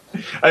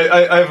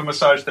I have a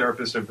massage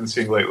therapist I've been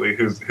seeing lately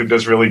who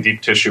does really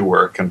deep tissue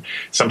work, and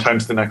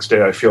sometimes the next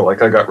day I feel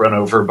like I got run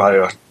over by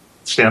a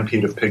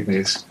stampede of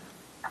pygmies.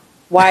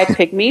 Why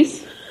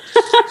pygmies?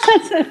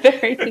 That's a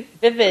very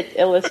vivid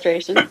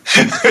illustration.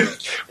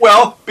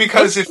 Well,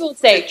 because most people would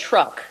say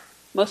truck.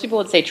 Most people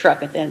would say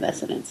truck at the end of that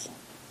sentence.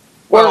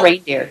 Or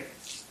reindeer.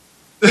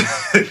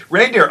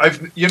 Reindeer.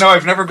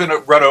 I've never been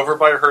run over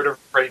by a herd of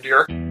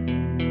reindeer.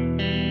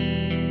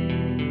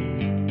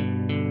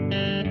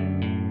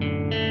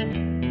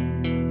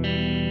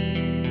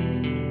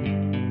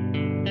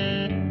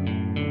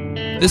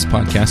 This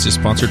podcast is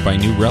sponsored by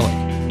New Relic.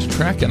 To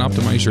track and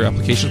optimize your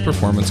application's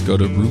performance, go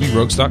to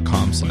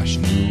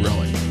rubyrogues.com/New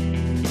Relic.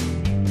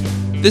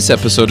 This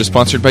episode is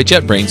sponsored by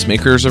JetBrains,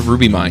 makers of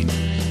RubyMine.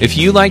 If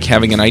you like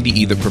having an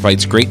IDE that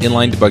provides great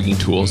inline debugging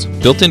tools,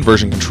 built-in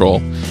version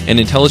control, and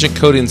intelligent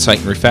code insight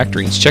and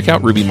refactorings, check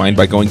out RubyMine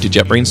by going to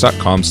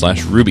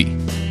jetbrains.com/Ruby.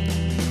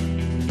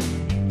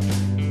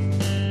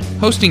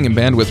 Hosting and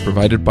bandwidth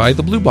provided by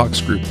the Blue Box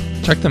Group.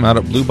 Check them out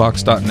at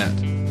bluebox.net.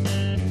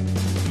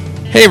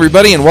 Hey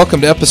everybody, and welcome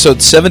to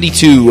episode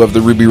 72 of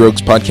the Ruby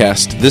Rogues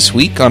podcast. This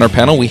week on our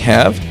panel we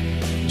have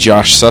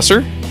Josh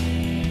Susser.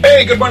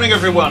 Hey, good morning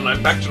everyone.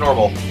 I'm back to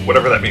normal,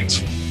 whatever that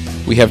means.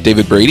 We have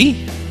David Brady.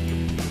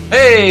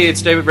 Hey,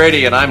 it's David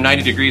Brady, and I'm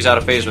 90 degrees out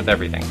of phase with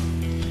everything.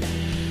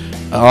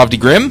 Avdi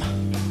Grimm.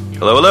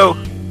 Hello, hello.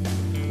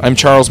 I'm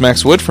Charles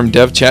Max Wood from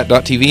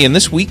devchat.tv, and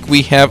this week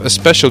we have a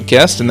special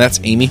guest, and that's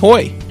Amy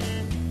Hoy.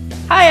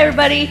 Hi,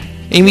 everybody.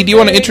 Amy, do you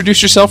want to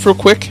introduce yourself real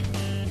quick?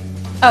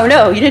 Oh,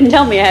 no, you didn't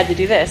tell me I had to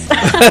do this.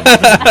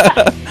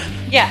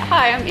 Yeah,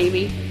 hi, I'm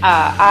Amy.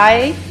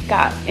 I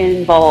got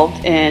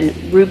involved in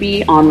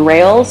Ruby on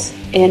Rails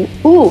in,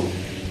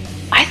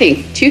 I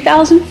think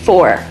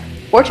 2004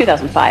 or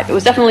 2005. It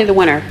was definitely the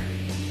winter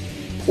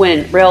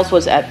when Rails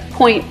was at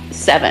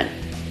 0.7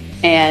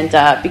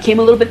 and became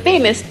a little bit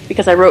famous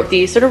because I wrote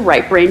these sort of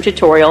right-brain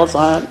tutorials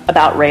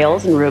about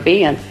Rails and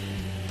Ruby, and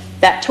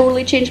that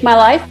totally changed my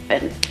life,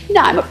 and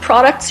now I'm a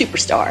product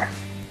superstar.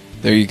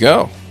 There you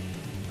go.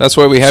 That's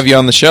why we have you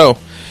on the show.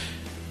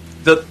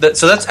 So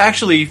that's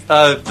actually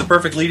the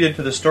perfect lead-in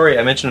to the story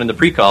I mentioned in the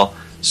pre-call.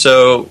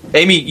 So,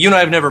 Amy, you and I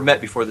have never met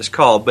before this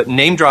call, but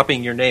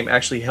name-dropping your name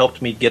actually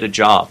helped me get a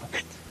job.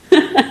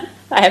 I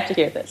have to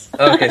hear this.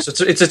 Okay, so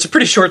it's a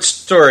pretty short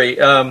story.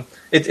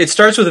 It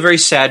starts with a very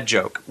sad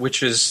joke,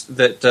 which is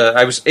that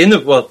I was in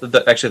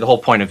actually the whole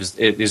point of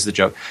it is the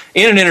joke.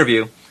 In an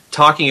interview,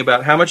 talking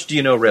about how much do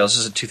you know Rails,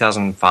 this is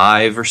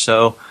 2005 or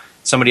so,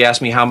 somebody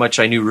asked me how much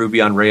I knew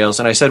Ruby on Rails,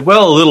 and I said,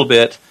 well, a little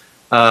bit.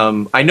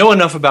 I know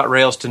enough about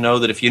Rails to know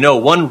that if you know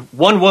one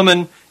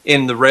woman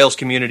in the Rails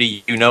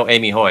community, you know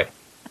Amy Hoy.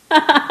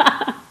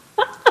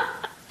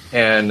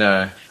 And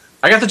I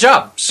got the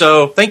job,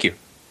 so thank you.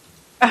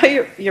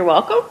 Oh, you're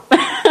welcome.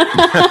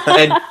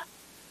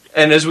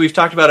 and as we've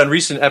talked about on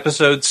recent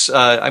episodes,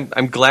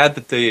 I'm glad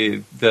that the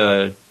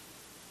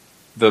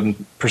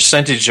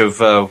percentage of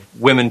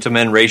women to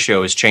men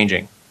ratio is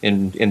changing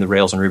in the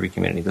Rails and Ruby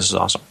community. This is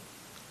awesome.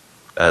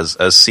 As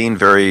seen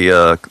very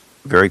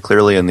very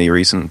clearly in the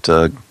recent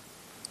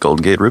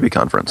Golden Gate Ruby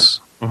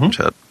conference, which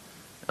had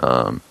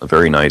a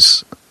very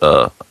nice,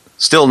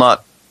 still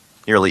not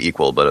nearly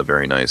equal, but a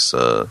very nice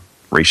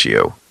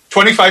ratio.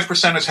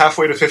 25% is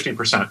halfway to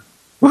 50%.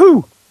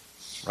 Woohoo!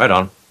 Right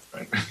on.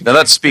 Right. Now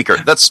that's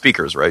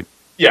speakers, right?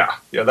 Yeah,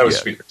 that was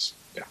speakers.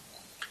 Yeah.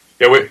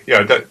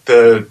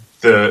 The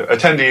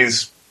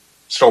attendees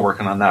still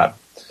working on that.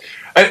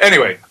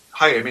 Anyway,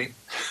 hi Amy.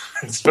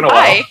 It's been a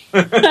while.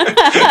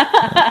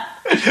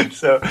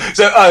 So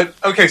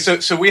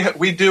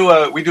we do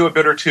a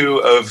bit or two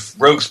of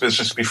Rogues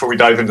business before we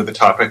dive into the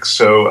topics.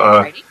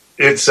 So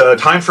it's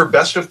time for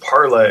Best of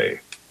Parlay,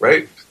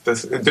 right?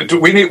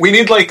 We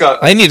need like a.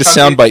 I need a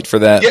soundbite for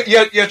that.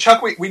 Yeah,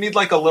 Chuck. We need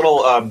like a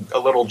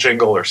little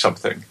jingle or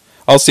something.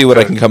 I'll see what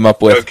I can come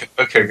up with.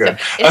 Okay, good.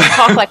 It's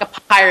Talk Like a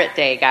Pirate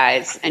Day,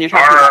 guys, and you're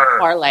talking about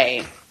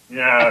parlay.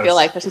 Yes. I feel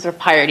like there's some sort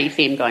of piratey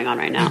theme going on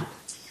right now.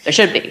 There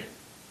should be.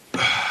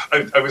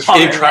 I was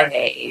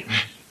trying.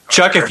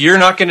 Chuck, if you're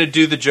not going to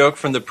do the joke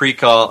from the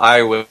pre-call,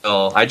 I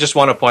will. I just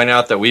want to point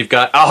out that we've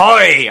got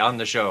Ahoy on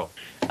the show.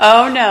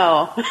 Oh,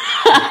 no.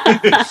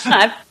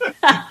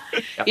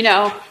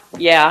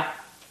 Yeah.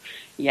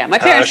 My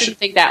parents didn't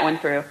think that one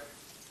through.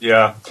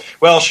 Yeah.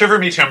 Well, shiver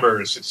me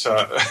timbers. It's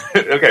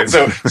okay.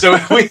 So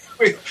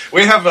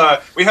we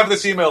have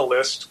this email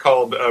list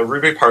called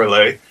Ruby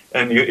Parlay,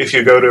 and if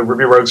you go to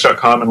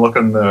rubyrogues.com and look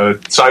in the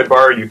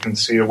sidebar, you can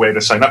see a way to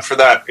sign up for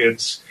that.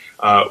 It's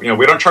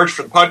we don't charge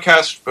for the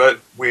podcast, but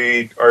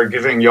we are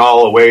giving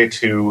y'all a way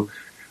to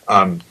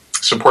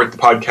support the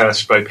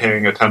podcast by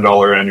paying a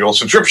 $10 annual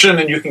subscription,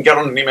 and you can get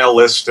on an email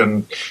list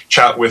and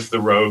chat with the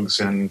Rogues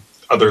and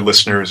other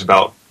listeners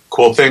about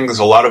cool things.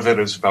 A lot of it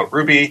is about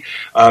Ruby,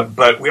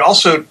 but we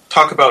also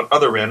talk about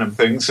other random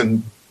things,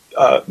 and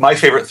my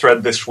favorite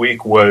thread this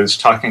week was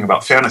talking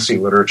about fantasy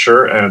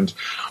literature, and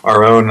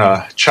our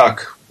own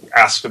Chuck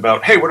asked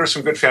about, hey, what are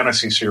some good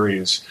fantasy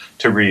series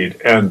to read?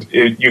 And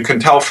you can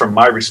tell from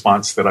my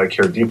response that I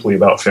care deeply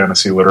about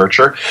fantasy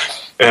literature.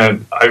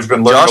 And I've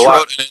been learning a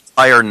lot. Josh wrote an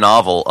entire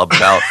novel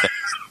about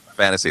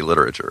fantasy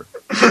literature.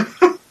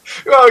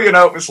 Well,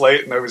 it was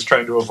late, and I was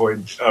trying to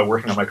avoid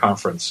working on my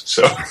conference.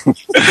 So,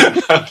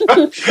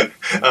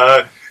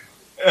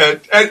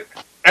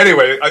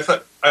 anyway, I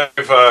thought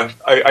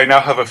I now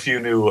have a few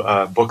new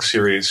book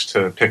series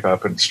to pick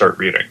up and start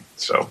reading.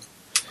 So,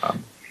 are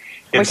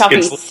we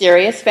talking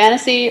serious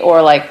fantasy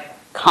or like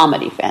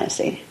comedy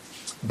fantasy?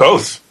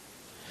 Both.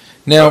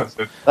 Now,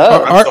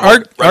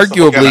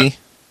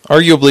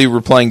 arguably,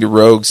 replying to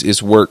rogues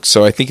is work.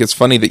 So I think it's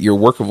funny that your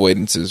work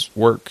avoidance is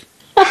work.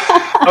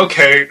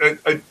 Okay.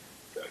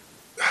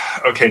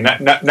 Okay.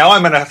 Now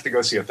I'm going to have to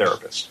go see a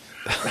therapist.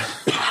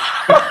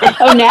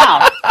 Oh,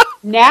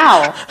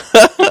 now.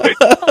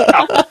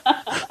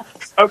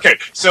 Okay,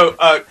 so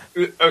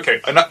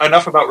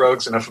enough about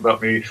rogues, enough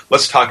about me.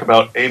 Let's talk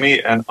about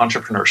Amy and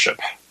entrepreneurship.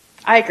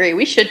 I agree.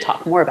 We should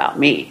talk more about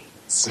me.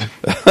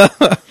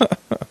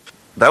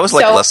 That was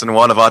like lesson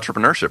 1 of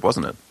entrepreneurship,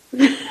 wasn't it?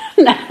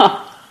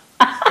 No.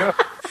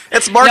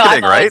 It's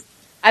marketing, right?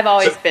 I've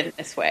always been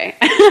this way.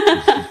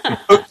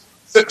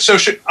 So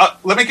I'll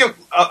give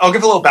a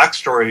little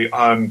backstory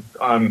on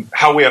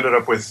how we ended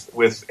up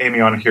with Amy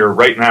on here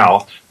right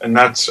now, and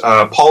that's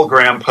Paul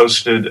Graham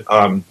posted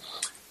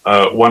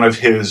one of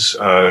his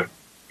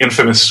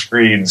infamous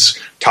screeds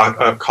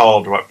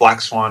called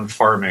Black Swan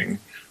Farming,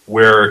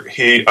 where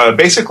he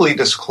basically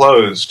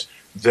disclosed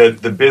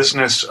that the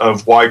business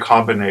of Y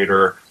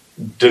Combinator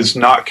does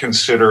not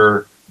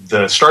consider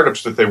the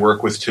startups that they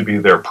work with to be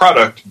their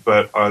product,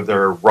 but are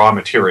their raw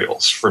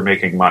materials for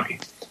making money.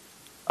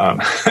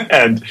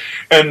 And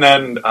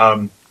then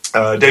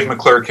Dave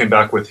McClure came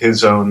back with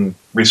his own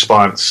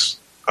response,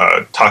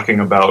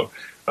 talking about,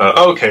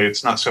 okay,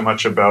 it's not so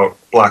much about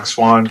black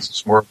swans,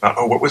 it's more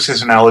about, what was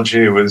his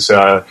analogy? It was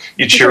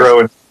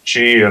Ichiro and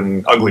Chi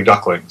and ugly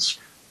ducklings.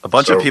 A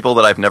bunch of people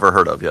that I've never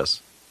heard of,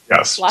 yes.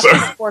 Yes. Lots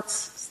of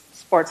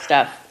sports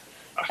stuff.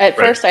 At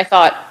first I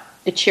thought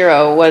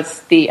Ichiro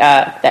was the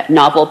that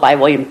novel by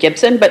William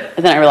Gibson, but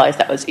then I realized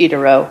that was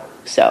Itaro,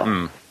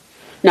 so...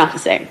 Not the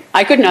same.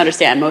 I couldn't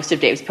understand most of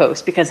Dave's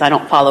posts because I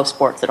don't follow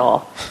sports at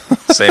all.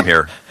 Same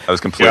here. I was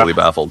completely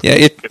baffled. Yeah,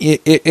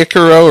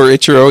 Ichiro or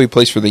Ichiro, he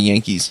plays for the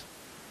Yankees.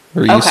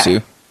 Or used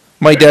to.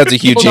 My dad's a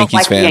huge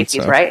Yankees fan.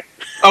 Yankees, right?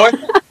 Oh,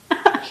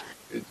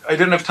 I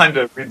didn't have time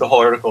to read the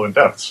whole article in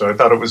depth, so I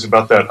thought it was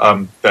about that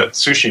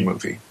sushi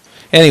movie.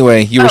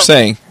 Anyway, you were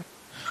saying.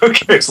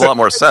 Okay, makes a lot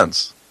more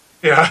sense.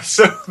 Yeah.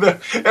 So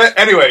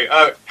anyway,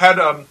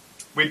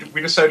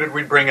 we decided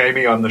we'd bring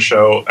Amy on the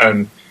show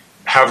and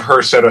have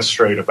her set us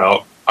straight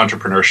about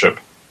entrepreneurship.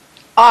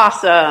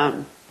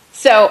 Awesome.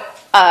 So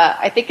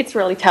I think it's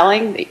really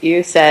telling that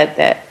you said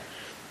that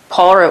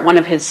Paul wrote one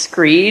of his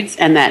screeds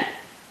and that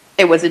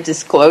it was a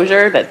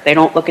disclosure that they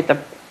don't look at the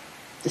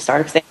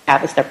startups they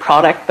have as their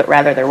product, but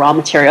rather their raw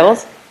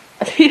materials.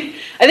 I think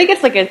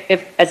it's like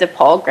as if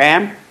Paul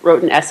Graham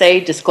wrote an essay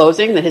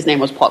disclosing that his name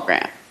was Paul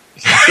Graham.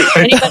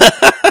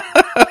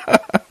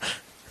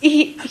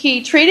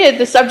 He treated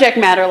the subject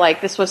matter like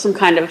this was some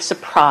kind of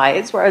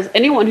surprise, whereas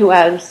anyone who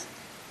has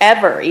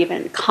ever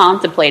even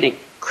contemplated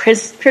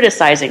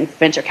criticizing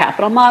venture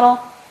capital model,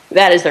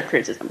 that is their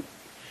criticism.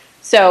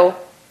 So,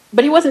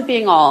 but he wasn't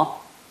being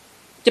all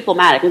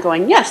diplomatic and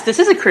going, yes, this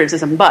is a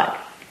criticism, but.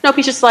 Nope,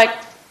 he's just like,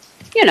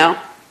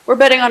 we're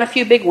betting on a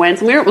few big wins,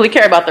 and we don't really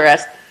care about the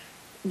rest,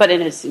 but in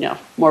his,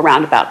 more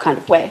roundabout kind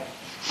of way.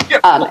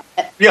 I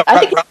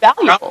think it's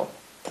valuable.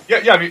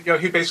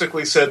 He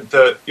basically said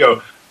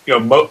that,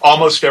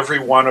 almost every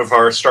one of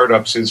our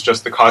startups is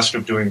just the cost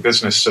of doing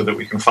business so that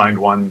we can find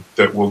one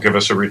that will give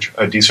us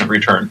a decent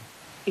return.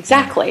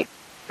 Exactly.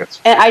 Yes.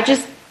 And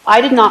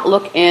I did not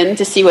look in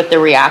to see what the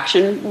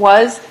reaction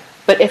was,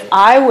 but if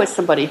I was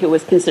somebody who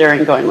was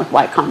considering going with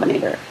Y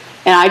Combinator,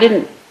 and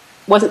I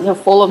wasn't so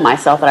full of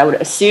myself that I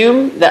would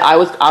assume that I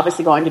was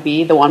obviously going to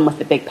be the one with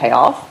the big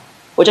payoff,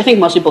 which I think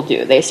most people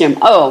do. They assume,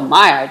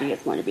 my idea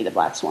is going to be the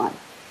black swan.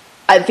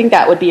 I think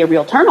that would be a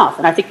real turnoff,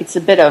 and I think it's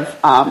a bit of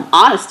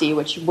honesty,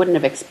 which you wouldn't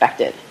have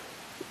expected.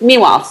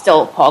 Meanwhile,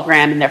 still Paul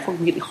Graham, and therefore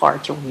really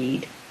hard to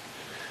read.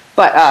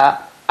 But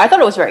I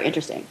thought it was very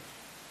interesting.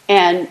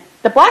 And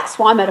the black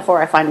swan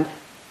metaphor I find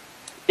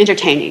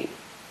entertaining.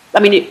 I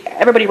mean,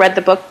 everybody read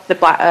the book, The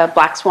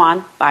Black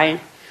Swan by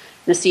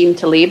Nassim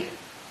Taleb?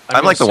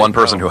 I'm like the one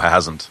person who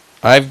hasn't.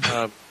 I've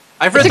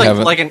read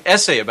like an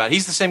essay about it.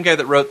 He's the same guy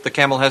that wrote The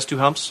Camel Has Two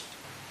Humps?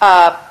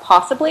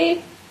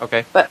 Possibly.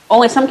 Okay. But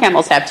only some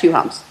camels have two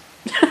humps.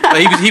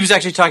 He was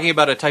actually talking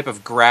about a type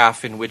of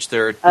graph in which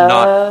they're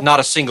not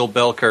a single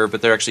bell curve,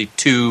 but they're actually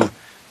two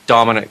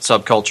dominant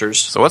subcultures.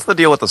 So what's the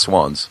deal with the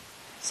swans?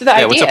 So the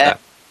idea, what's up with that?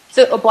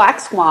 So a black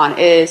swan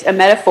is a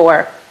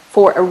metaphor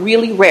for a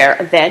really rare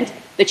event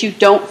that you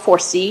don't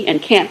foresee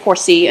and can't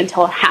foresee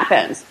until it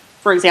happens.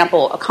 For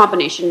example, a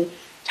combination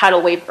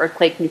tidal wave,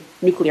 earthquake,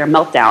 nuclear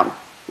meltdown,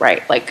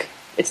 right? Like,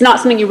 it's not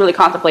something you really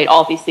contemplate,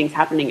 all of these things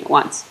happening at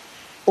once.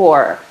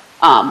 Or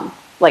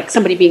like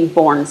somebody being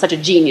born such a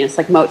genius,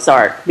 like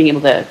Mozart, being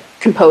able to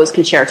compose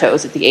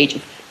concertos at the age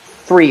of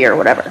 3 or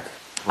whatever.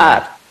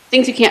 Right.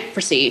 Things you can't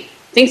foresee,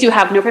 things you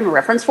have no frame of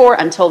reference for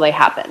until they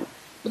happen.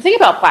 The thing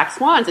about black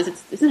swans is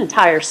it's an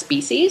entire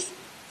species.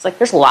 It's like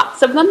there's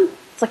lots of them.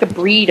 It's like a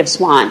breed of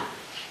swan.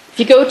 If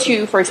you go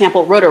to, for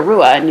example,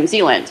 Rotorua in New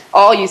Zealand,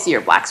 all you see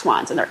are black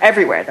swans, and they're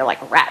everywhere. They're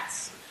like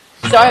rats.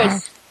 So I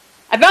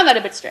found that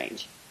a bit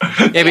strange.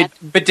 Yeah,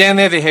 but down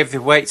there they have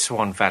the white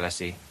swan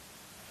fallacy.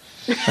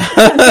 Thanks,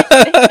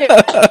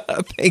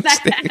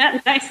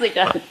 Dave. Nicely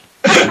done.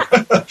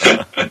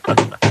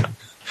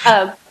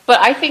 But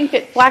I think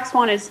that black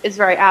swan is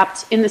very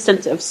apt in the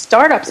sense of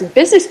startups and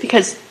business,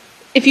 because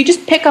if you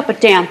just pick up a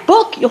damn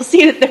book, you'll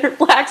see that there are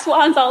black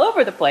swans all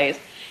over the place.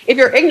 If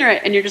you're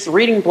ignorant and you're just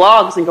reading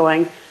blogs and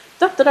going,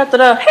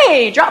 da-da-da-da-da,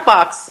 hey,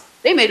 Dropbox,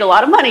 they made a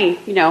lot of money,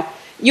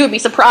 you would be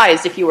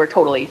surprised if you were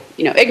totally,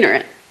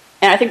 ignorant.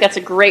 And I think that's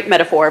a great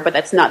metaphor, but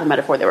that's not the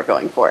metaphor they were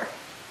going for.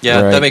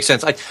 Yeah, Right. that makes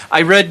sense.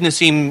 I read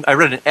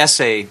an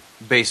essay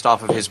based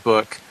off of his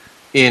book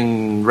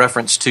in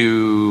reference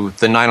to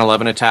the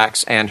 9/11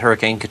 attacks and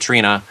Hurricane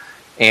Katrina,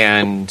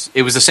 and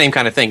it was the same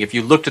kind of thing. If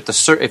you looked at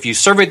if you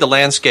surveyed the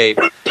landscape,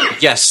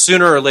 yes,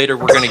 sooner or later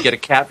we're going to get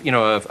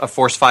a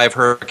Force 5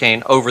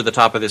 hurricane over the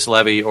top of this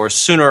levee, or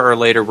sooner or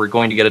later we're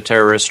going to get a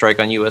terrorist strike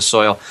on U.S.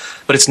 soil.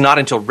 But it's not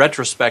until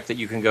retrospect that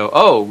you can go,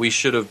 oh, we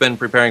should have been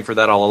preparing for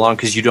that all along,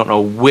 because you don't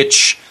know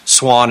which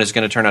swan is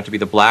going to turn out to be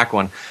the black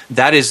one.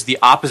 That is the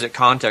opposite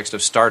context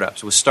of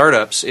startups. With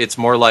startups, it's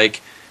more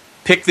like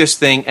pick this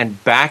thing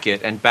and back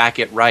it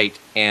right,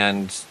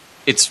 and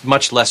it's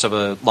much less of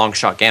a long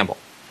shot gamble.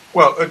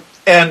 Well,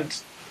 and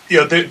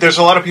there's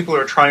a lot of people who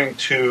are trying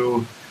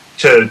to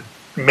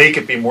make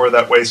it be more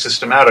that way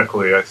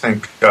systematically. I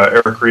think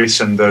Eric Ries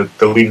and the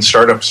lean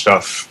startup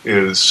stuff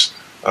is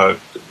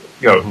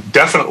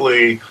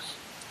definitely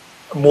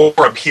more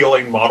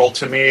appealing model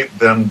to me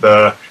than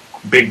the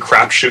big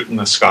crapshoot in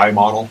the sky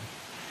model.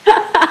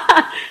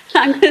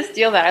 I'm going to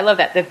steal that. I love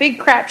that. The big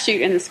crapshoot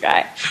in the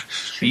sky.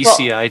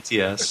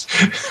 BCITS.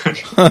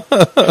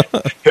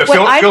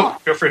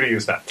 Feel free to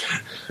use that.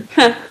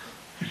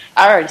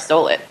 I already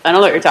stole it. I don't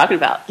know what you're talking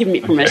about. Give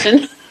me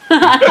permission.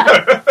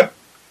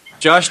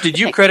 Josh, did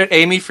you credit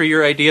Amy for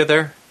your idea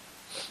there?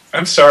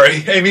 I'm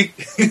sorry, Amy.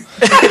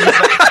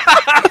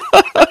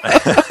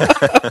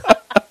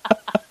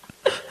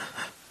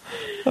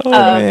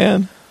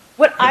 Man.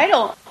 I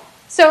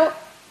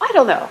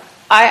don't know.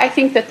 I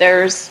think that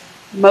there's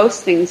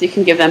most things you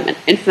can give them an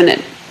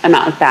infinite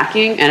amount of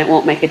backing and it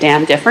won't make a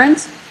damn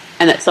difference,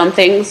 and that some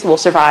things will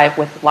survive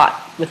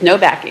with no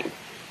backing.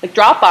 Like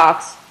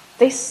Dropbox,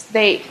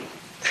 they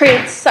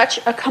created such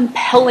a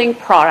compelling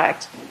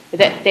product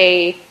that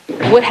they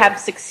would have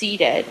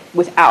succeeded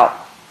without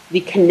the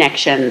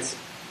connections,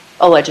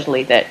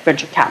 allegedly, that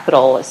venture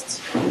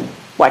capitalists,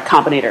 Y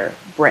Combinator,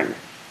 bring.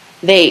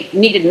 They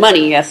needed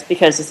money, yes,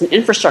 because it's an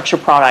infrastructure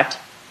product,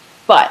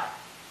 but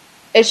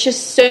it's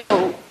just so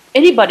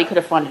anybody could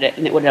have funded it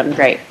and it would have done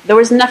great. There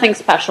was nothing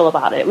special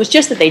about it. It was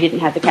just that they didn't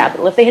have the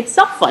capital. If they had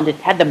self-funded,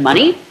 had the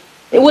money,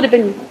 it would have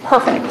been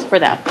perfect for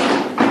them.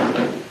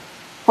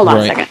 Hold on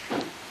a second.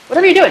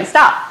 Whatever you're doing,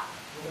 stop.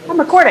 I'm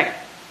recording.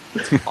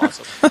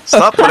 Awesome.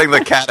 Stop putting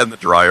the cat in the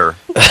dryer.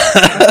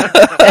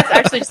 That's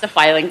actually just a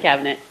filing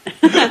cabinet.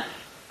 In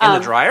the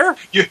dryer?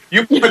 You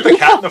put the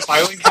cat in the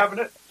filing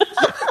cabinet?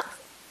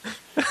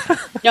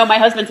 No, my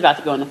husband's about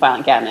to go in the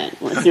filing cabinet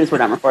as soon as we're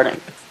done recording.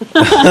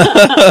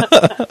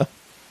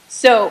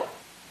 So,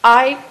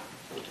 I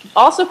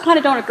also kind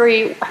of don't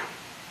agree.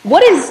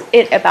 What is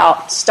it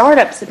about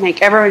startups that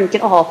make everyone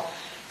get all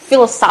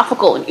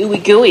philosophical and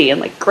ooey gooey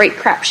and like great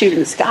crapshoot in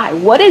the sky?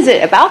 What is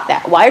it about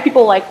that? Why are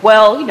people like,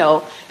 well,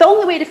 the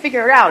only way to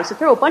figure it out is to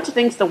throw a bunch of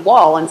things to the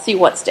wall and see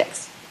what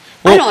sticks?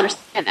 Well, I don't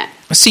understand that.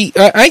 See,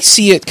 I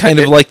see it kind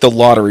of like the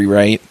lottery,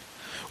 right?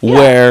 Yeah.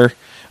 Where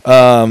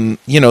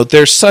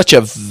there's such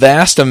a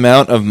vast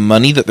amount of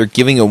money that they're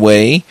giving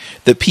away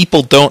that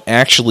people don't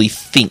actually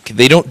think.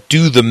 They don't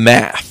do the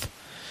math.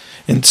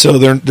 And so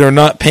they're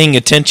not paying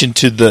attention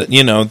to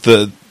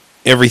the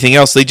everything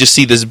else. They just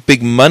see this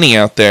big money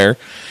out there.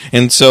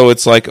 And so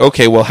it's like,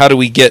 okay, well, how do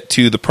we get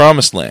to the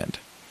promised land?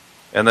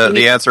 And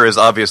the answer is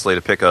obviously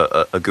to pick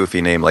a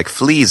goofy name like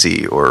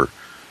Fleazy or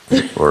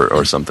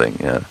something.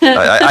 Yeah.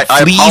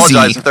 I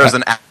apologize if there's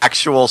an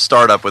actual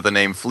startup with the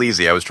name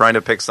Fleazy. I was trying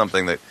to pick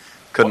something that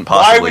couldn't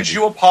possibly. Why would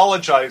you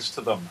apologize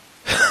to them?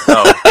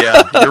 Oh,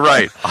 yeah, you're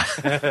right.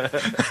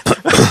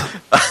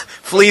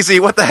 Fleazy,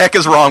 what the heck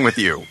is wrong with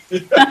you?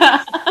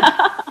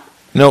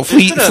 No,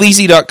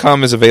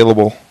 Fleazy.com is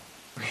available.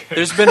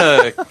 There's been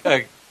a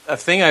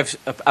thing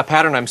a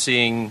pattern I'm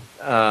seeing,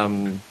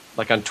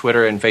 like on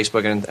Twitter and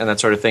Facebook and that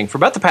sort of thing, for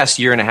about the past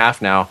year and a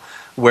half now,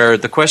 where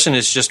the question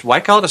is just, why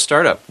call it a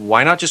startup?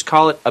 Why not just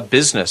call it a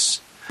business?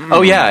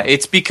 Oh, yeah,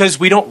 it's because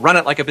we don't run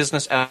it like a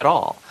business at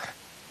all.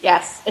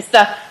 Yes, it's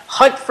the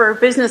hunt for a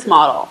business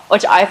model,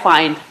 which I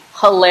find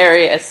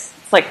hilarious.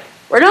 It's like,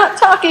 we're not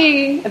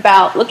talking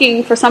about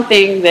looking for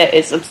something that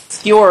is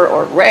obscure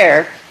or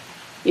rare.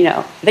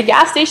 the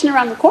gas station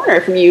around the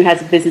corner from you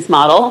has a business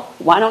model.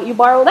 Why don't you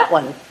borrow that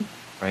one?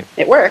 Right.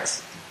 It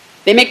works.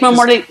 They make more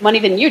money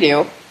than you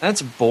do.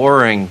 That's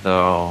boring,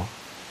 though.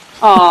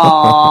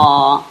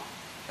 Aww.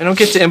 I don't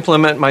get to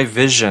implement my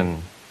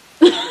vision.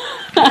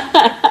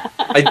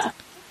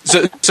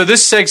 So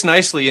this segs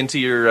nicely into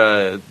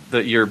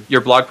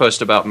your blog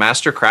post about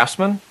Master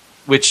Craftsman,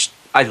 which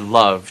I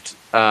loved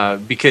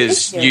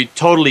because you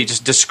totally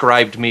just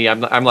described me.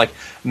 I'm like,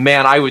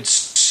 man, I would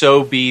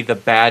so be the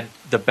bad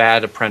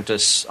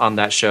apprentice on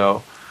that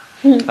show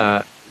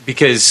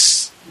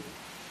because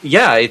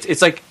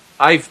it's like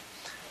I've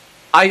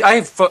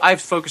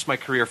focused my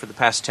career for the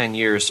past 10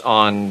 years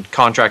on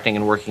contracting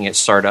and working at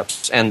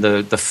startups, and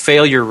the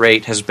failure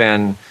rate has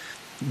been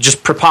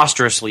just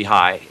preposterously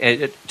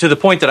high, to the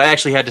point that I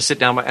actually had to sit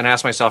down and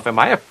ask myself, am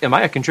I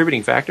a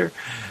contributing factor?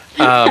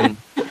 And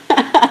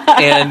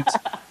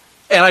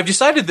I've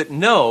decided that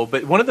no,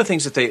 but one of the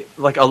things that they,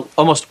 like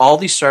almost all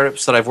these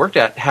startups that I've worked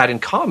at had in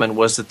common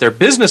was that their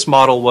business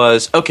model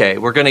was, okay,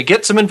 we're going to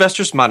get some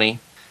investors' money,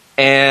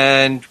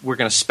 and we're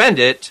going to spend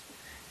it,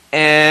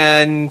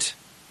 and...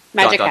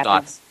 Magic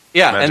happens.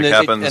 Yeah, Magic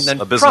happens, and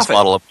then a business profit.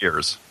 model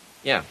appears.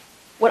 Yeah.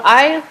 What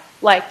I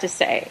like to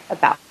say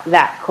about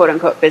that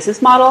quote-unquote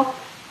business model,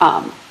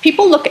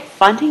 people look at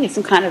funding as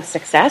some kind of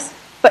success,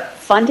 but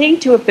funding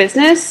to a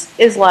business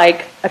is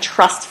like a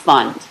trust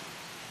fund.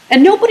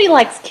 And nobody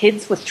likes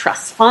kids with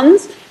trust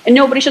funds, and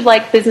nobody should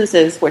like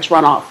businesses which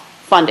run off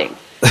funding.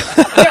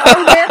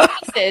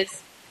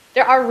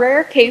 There are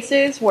rare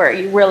cases where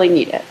you really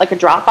need it. Like a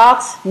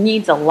Dropbox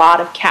needs a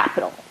lot of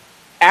capital.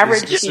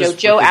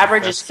 Joe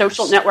Average's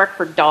social network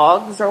for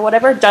dogs or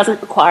whatever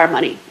doesn't require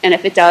money. And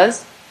if it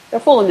does, they're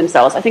fooling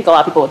themselves. I think a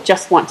lot of people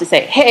just want to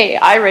say, hey,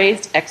 I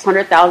raised X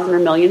 $100,000 or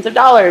millions of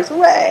dollars.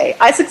 Hooray,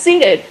 I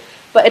succeeded.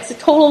 But it's a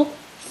total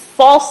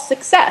false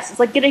success. It's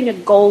like getting a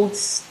gold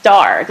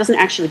star. It doesn't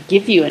actually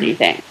give you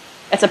anything.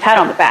 It's a pat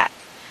on the back.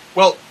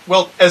 Well,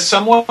 as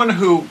someone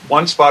who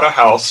once bought a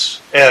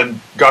house and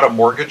got a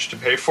mortgage to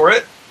pay for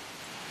it,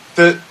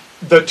 the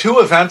two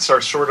events are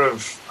sort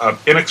of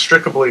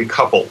inextricably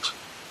coupled.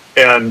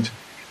 And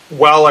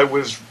while I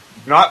was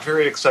not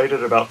very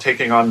excited about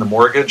taking on the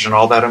mortgage and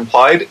all that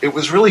implied, it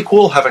was really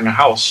cool having a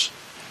house.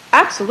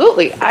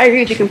 Absolutely. I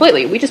agree with you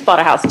completely. We just bought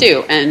a house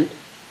too. And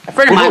a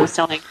friend of mine was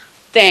saying,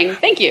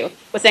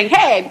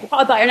 hey, we'll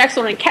probably buy our next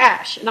one in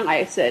cash. And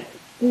I said,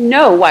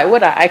 no, why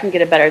would I? I can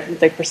get a better than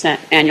 30%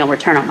 annual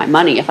return on my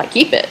money if I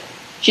keep it.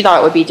 She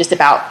thought it would be just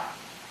about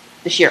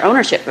the sheer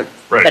ownership, but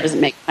that doesn't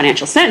make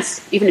financial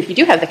sense, even if you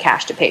do have the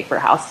cash to pay for a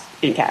house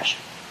in cash.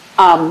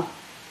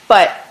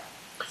 But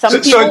some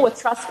people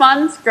with trust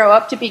funds grow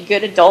up to be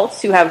good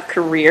adults who have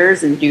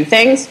careers and do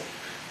things,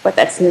 but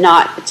that's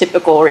not a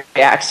typical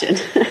reaction.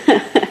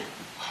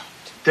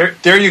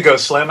 There you go,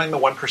 slamming the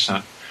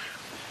 1%.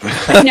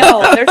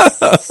 No, they're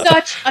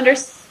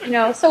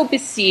so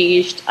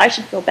besieged. I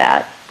should feel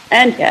bad,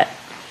 and yet,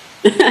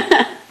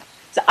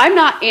 so I'm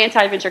not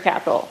anti-venture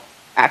capital.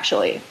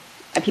 Actually,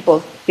 and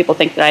people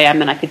think that I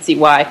am, and I could see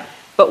why.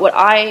 But what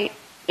I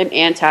am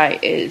anti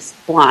is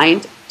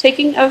blind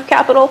taking of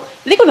capital.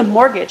 I think with a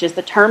mortgage is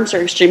the terms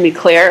are extremely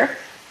clear.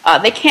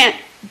 They can't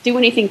do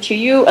anything to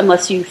you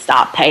unless you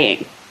stop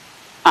paying.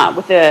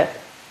 With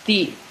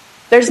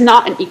there's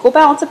not an equal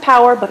balance of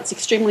power, but it's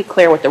extremely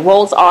clear what the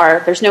roles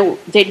are. There's no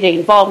day-to-day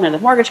involvement of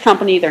the mortgage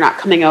company. They're not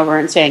coming over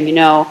and saying,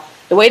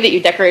 the way that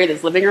you decorated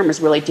this living room is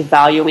really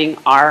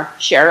devaluing our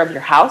share of your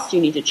house.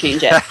 You need to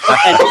change it.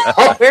 And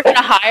we're going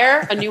to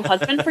hire a new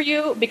husband for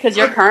you because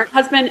your current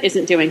husband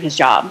isn't doing his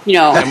job.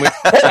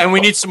 And we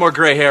need some more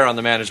gray hair on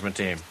the management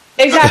team.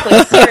 Exactly.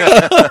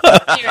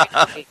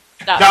 Seriously.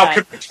 Now,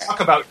 can we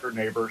talk about your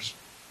neighbors?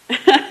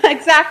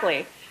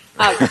 Exactly.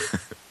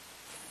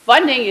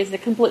 Funding is a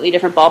completely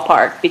different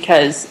ballpark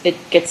because it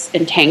gets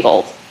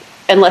entangled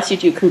unless you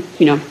do,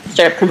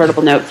 straight up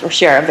convertible notes or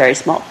share a very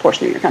small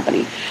portion of your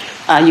company.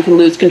 You can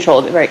lose control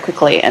of it very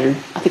quickly, and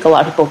I think a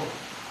lot of people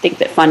think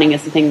that funding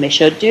is the thing they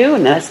should do,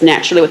 and that's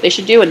naturally what they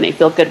should do, and they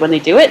feel good when they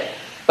do it,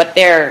 but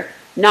they're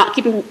not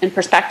keeping in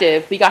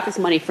perspective, we got this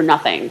money for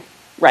nothing,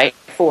 right?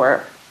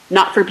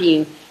 Not for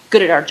being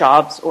good at our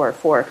jobs or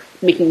for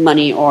making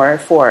money or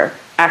for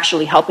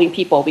actually helping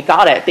people. We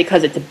got it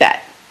because it's a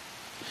bet.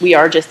 We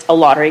are just a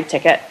lottery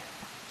ticket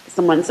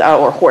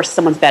or horse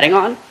someone's betting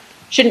on.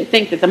 Shouldn't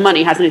think that the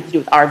money has anything to do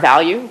with our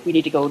value. We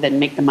need to go then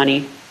make the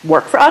money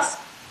work for us.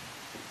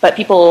 But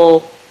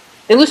people,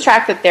 they lose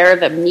track that they're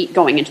the meat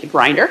going into the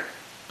grinder.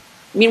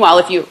 Meanwhile,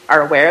 if you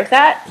are aware of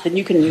that, then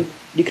you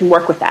can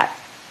work with that.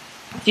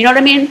 Do you know what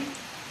I mean?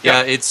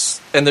 Yeah,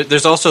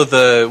 there's also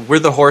we're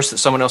the horse that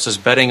someone else is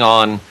betting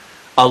on.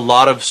 A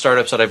lot of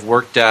startups that I've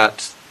worked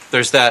at,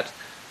 there's that,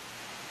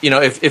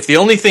 if the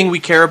only thing we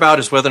care about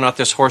is whether or not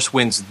this horse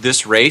wins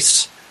this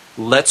race,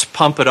 let's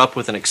pump it up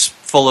with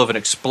full of an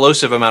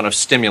explosive amount of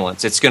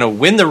stimulants. It's going to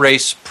win the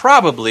race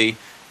probably,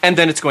 and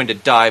then it's going to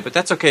die, but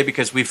that's okay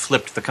because we've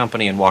flipped the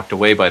company and walked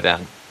away by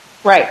then.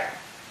 Right.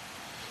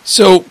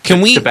 So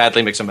can we to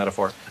badly mix a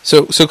metaphor?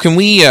 So can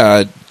we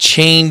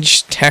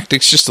change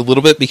tactics just a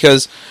little bit?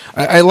 Because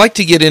I like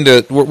to get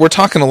into. We're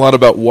talking a lot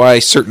about why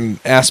certain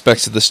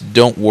aspects of this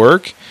don't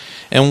work,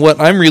 and what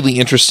I'm really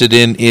interested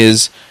in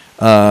is,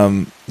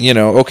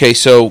 okay,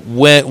 so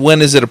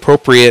when is it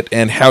appropriate,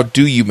 and how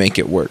do you make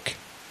it work?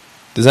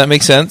 Does that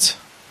make sense?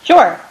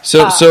 Sure.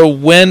 So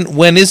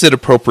when is it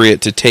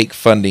appropriate to take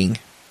funding?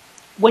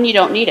 When you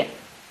don't need it.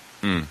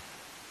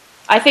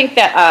 I think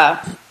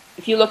that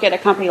if you look at a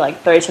company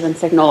like 37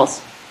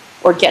 Signals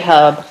or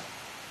GitHub,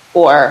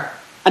 or,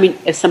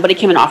 if somebody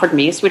came and offered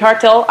me a sweetheart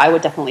deal, I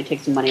would definitely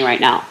take some money right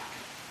now.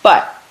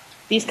 But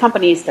these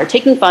companies, they're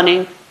taking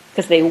funding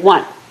because they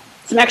want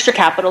some extra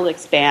capital to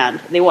expand.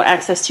 They want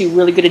access to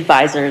really good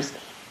advisors,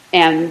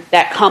 and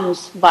that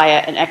comes via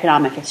an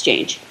economic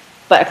exchange.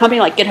 But a company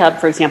like GitHub,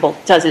 for example,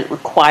 doesn't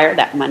require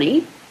that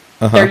money.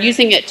 Uh-huh. They're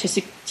using it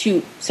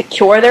to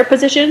secure their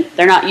position.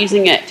 They're not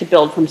using it to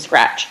build from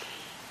scratch.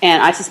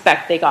 And I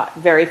suspect they got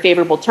very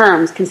favorable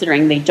terms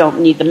considering they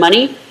don't need the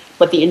money,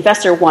 but the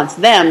investor wants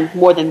them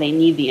more than they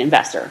need the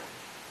investor.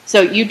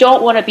 So you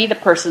don't want to be the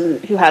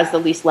person who has the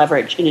least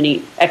leverage in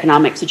any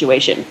economic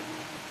situation.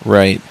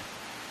 Right.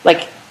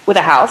 Like with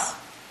a house,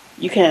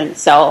 you can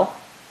sell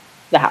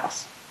the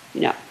house.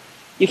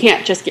 You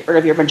can't just get rid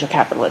of your venture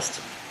capitalist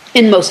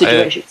in most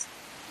situations.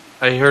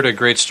 I heard a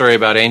great story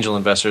about angel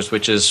investors,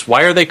 which is,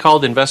 why are they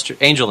called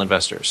angel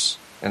investors?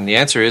 And the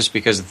answer is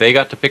because they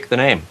got to pick the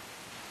name.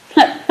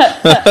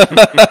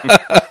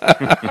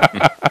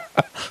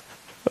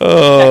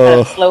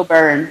 Oh, slow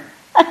burn.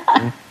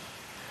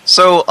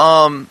 So,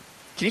 can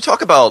you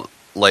talk about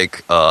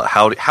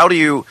how do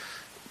you,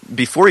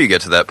 before you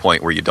get to that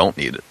point where you don't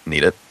need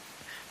it,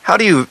 how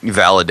do you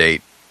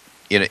validate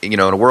in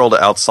a world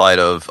outside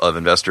of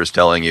investors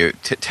telling you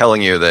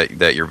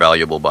that you're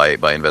valuable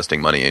by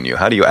investing money in you?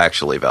 How do you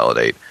actually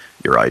validate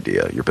your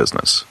idea, your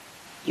business?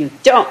 You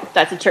don't.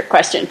 That's a trick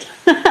question.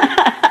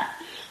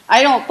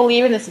 I don't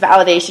believe in this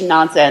validation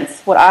nonsense.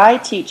 What I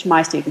teach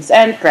my students,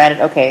 and granted,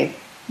 okay,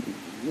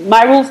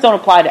 my rules don't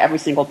apply to every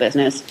single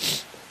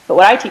business, but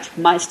what I teach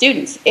my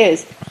students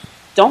is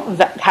don't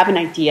have an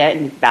idea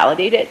and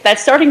validate it.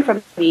 That's starting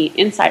from the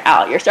inside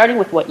out. You're starting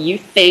with what you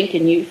think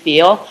and you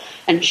feel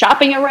and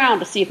shopping around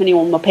to see if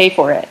anyone will pay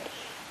for it.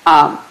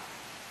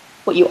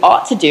 What you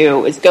ought to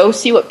do is go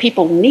see what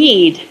people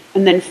need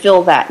and then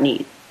fill that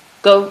need.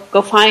 Go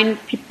find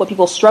what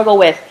people struggle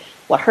with,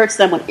 what hurts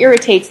them, what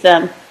irritates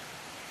them,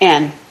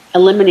 and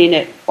eliminate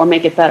it or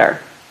make it better.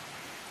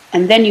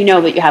 And then you know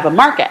that you have a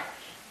market,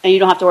 and you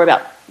don't have to worry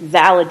about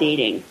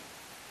validating.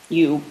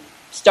 You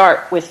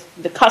start with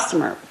the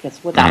customer,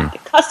 because without a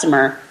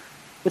customer,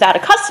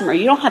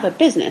 you don't have a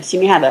business. You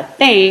may have a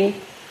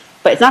thing,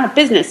 but it's not a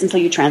business until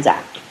you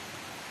transact.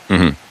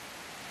 Mm-hmm.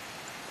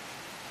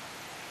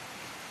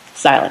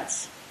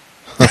 Silence.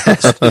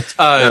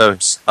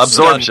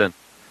 Absorption.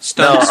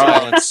 Stunned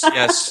silence.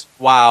 Yes.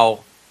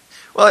 Wow.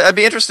 Well, I'd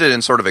be interested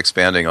in sort of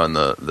expanding on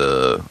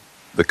the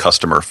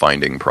customer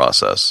finding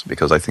process,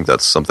 because I think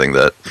that's something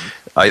that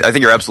I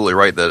think you're absolutely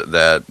right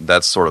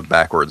that's sort of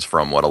backwards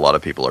from what a lot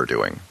of people are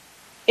doing.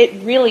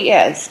 It really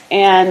is,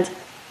 and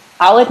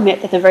I'll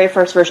admit that the very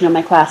first version of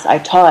my class I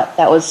taught,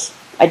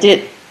 I did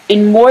it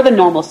in more than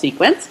normal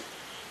sequence,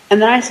 and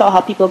then I saw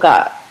how people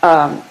got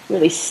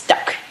really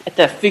stuck at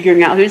the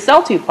figuring out who to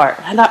sell to part.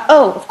 I thought,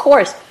 oh, of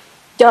course,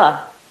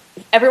 duh.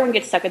 If everyone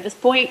gets stuck at this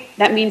point,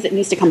 that means it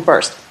needs to come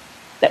first.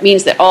 That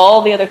means that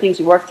all the other things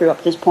we worked through up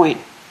to this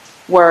point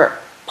were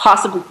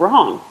possibly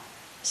wrong.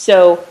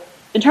 So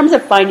in terms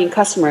of finding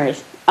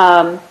customers,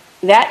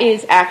 that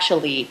is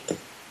actually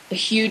a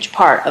huge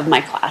part of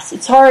my class.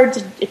 It's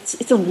hard.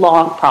 It's a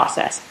long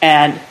process.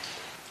 And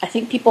I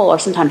think people are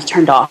sometimes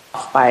turned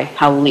off by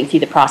how lengthy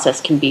the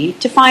process can be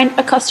to find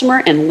a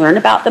customer and learn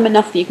about them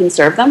enough that you can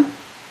serve them.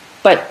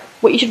 But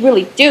what you should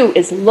really do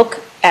is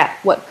look at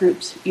what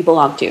groups you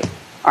belong to.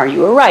 Are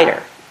you a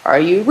writer? Are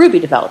you a Ruby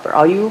developer?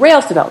 Are you a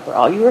Rails developer?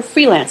 Are you a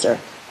freelancer?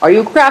 Are you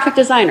a graphic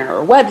designer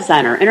or web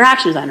designer,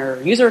 interaction designer,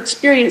 or user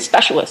experience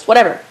specialist,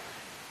 whatever?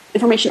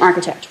 Information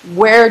architect.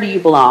 Where do you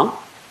belong?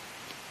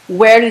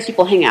 Where do these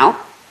people hang out?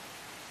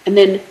 And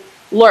then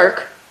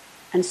lurk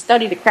and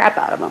study the crap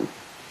out of them.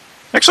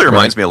 Actually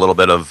reminds me a little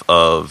bit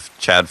of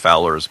Chad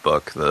Fowler's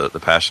book, the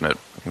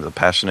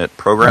Passionate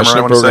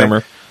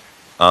Programmer.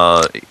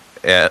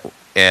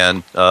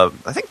 And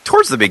I think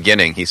towards the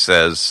beginning he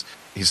says,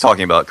 he's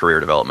talking about career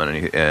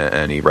development,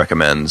 and he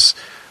recommends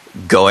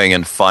going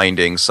and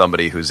finding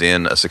somebody who's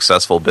in a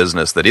successful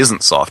business that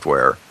isn't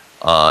software,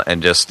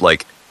 and just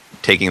like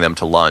taking them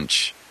to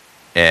lunch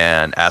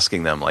and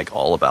asking them like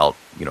all about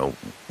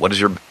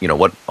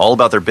all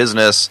about their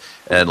business,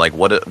 and like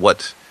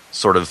what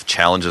sort of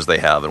challenges they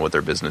have and what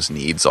their business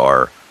needs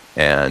are,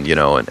 and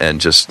and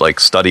just like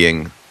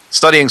studying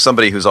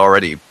somebody who's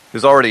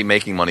already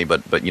making money,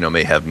 but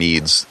may have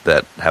needs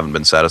that haven't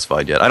been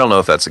satisfied yet. I don't know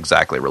if that's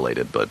exactly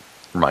related, but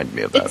reminded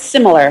me of that. It's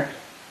similar.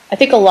 I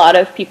think a lot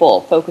of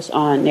people focus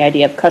on the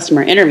idea of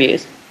customer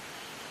interviews,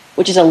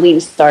 which is a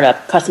lean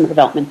startup customer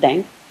development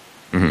thing.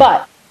 Mm-hmm.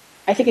 But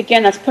I think,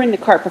 again, that's putting the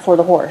cart before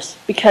the horse.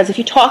 Because if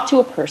you talk to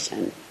a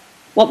person,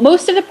 well,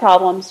 most of the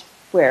problems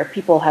where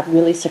people have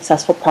really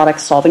successful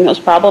products solving those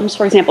problems,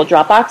 for example,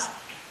 Dropbox,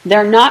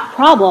 they're not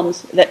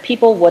problems that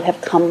people would have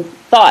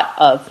thought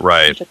of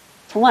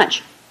to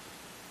lunch.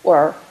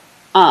 Or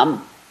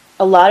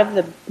a lot of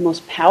the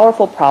most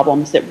powerful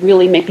problems that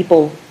really make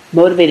people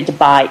motivated to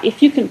buy,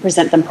 if you can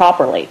present them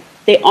properly,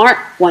 they aren't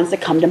ones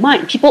that come to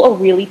mind. People are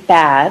really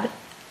bad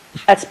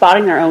at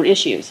spotting their own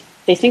issues.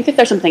 They think that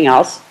there's something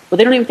else, but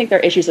they don't even think they're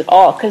issues at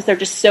all because they're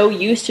just so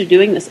used to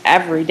doing this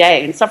every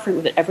day and suffering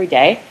with it every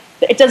day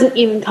that it doesn't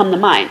even come to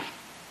mind.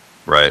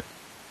 Right.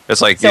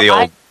 It's like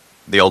the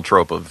old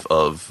trope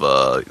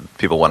of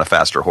people want a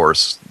faster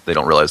horse. They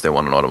don't realize they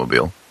want an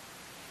automobile.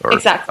 Or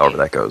exactly. However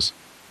that goes.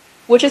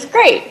 Which is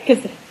great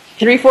because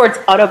Henry Ford's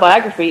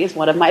autobiography is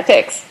one of my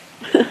picks.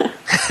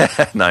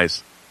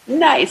 Nice.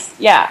 Nice,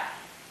 yeah.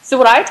 So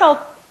what I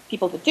tell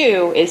people to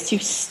do is to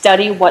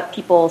study what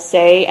people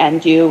say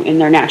and do in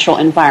their natural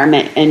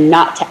environment and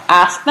not to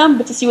ask them,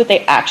 but to see what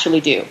they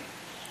actually do. And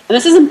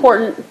this is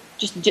important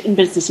just in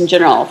business in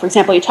general. For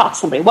example, you talk to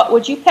somebody, what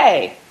would you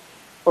pay?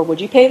 Or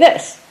would you pay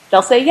this?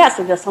 They'll say yes,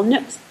 or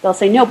they'll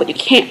say no, but you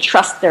can't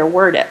trust their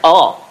word at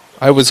all.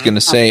 I was going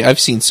to say, I've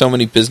seen so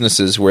many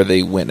businesses where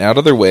they went out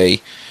of their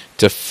way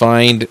to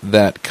find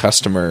that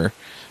customer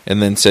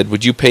and then said,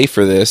 would you pay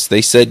for this?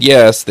 They said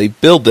yes, they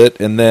billed it,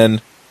 and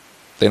then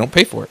they don't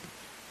pay for it.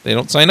 They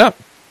don't sign up.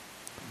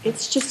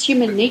 It's just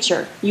human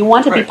nature. You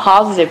want to be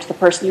positive to the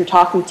person you're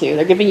talking to.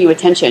 They're giving you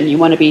attention. You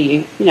want to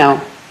be,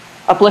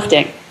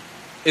 uplifting.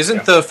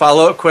 Isn't the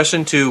follow-up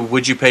question to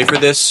would you pay for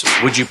this?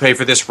 Would you pay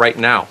for this right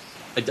now?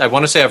 I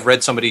want to say I've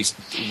read somebody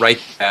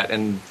write that,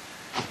 and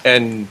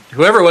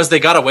whoever it was, they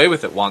got away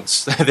with it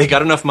once. They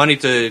got enough money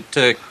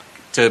to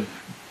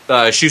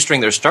shoestring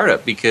their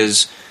startup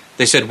because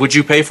they said, would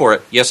you pay for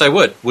it? Yes, I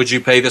would. Would you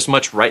pay this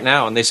much right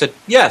now? And they said,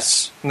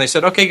 yes. And they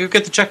said, okay, go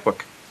get the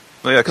checkbook.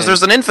 Well, yeah, because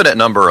there's an infinite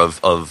number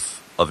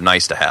of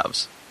nice to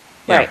haves.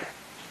 Right. Yeah.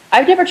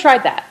 I've never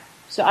tried that,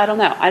 so I don't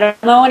know. I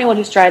don't know anyone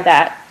who's tried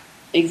that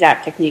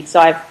exact technique, so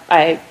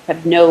I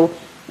have no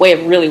way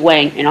of really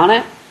weighing in on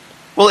it.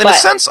 Well, in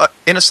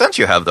a sense,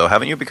 you have though,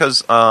 haven't you?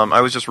 Because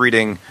I was just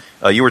reading.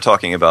 You were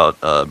talking about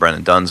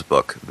Brennan Dunn's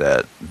book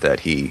that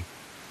he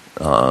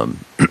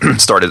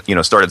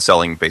started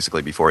selling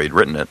basically before he'd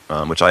written it,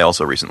 which I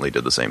also recently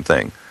did the same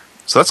thing.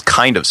 So that's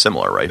kind of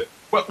similar, right?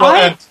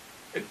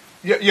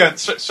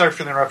 Sorry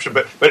for the interruption,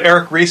 but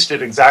Eric Ries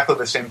did exactly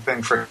the same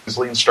thing for his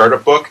Lean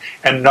Startup book,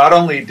 and not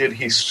only did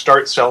he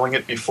start selling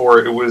it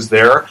before it was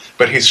there,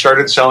 but he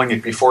started selling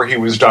it before he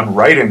was done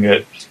writing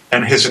it,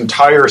 and his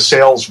entire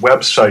sales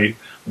website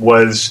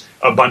was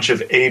a bunch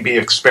of A/B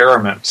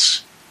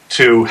experiments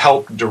to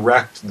help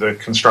direct the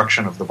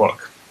construction of the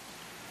book.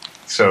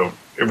 So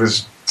it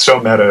was so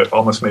meta, it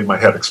almost made my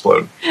head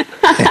explode.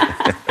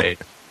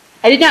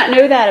 I did not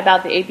know that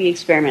about the A/B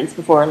experiments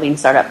before Lean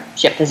Startup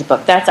shipped as a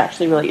book. That's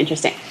actually really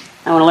interesting.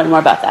 I want to learn more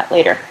about that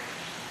later.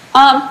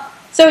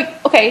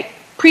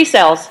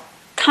 Pre-sales,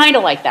 kind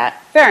of like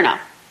that. Fair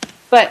enough.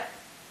 But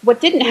what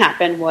didn't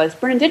happen was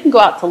Brennan didn't go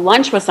out to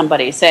lunch with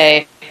somebody,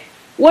 say,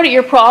 what are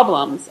your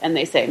problems? And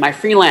they say, my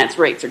freelance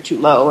rates are too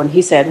low. And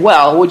he said,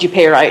 well, would you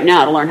pay right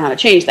now to learn how to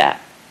change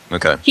that?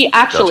 Okay. He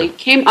actually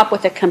came up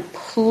with a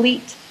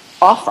complete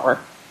offer.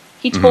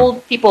 He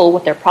told people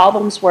what their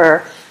problems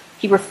were.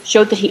 He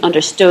showed that he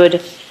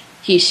understood.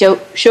 He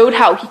showed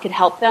how he could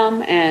help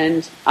them,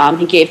 and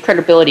he gave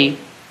credibility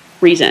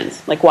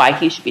reasons, like why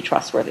he should be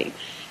trustworthy.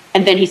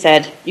 And then he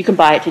said, you can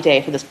buy it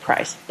today for this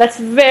price. That's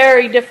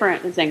very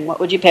different than saying, what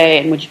would you pay,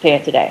 and would you pay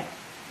it today?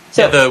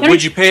 So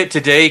would you pay it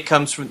today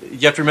comes from,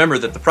 you have to remember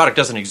that the product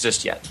doesn't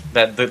exist yet.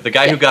 That the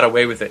guy who got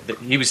away with it,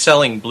 he was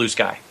selling Blue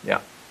Sky.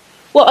 Yeah.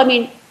 Well, I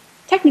mean,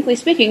 technically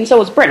speaking, so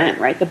was Brennan,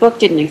 right? The book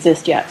didn't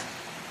exist yet.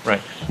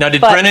 Right. Now,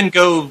 Brennan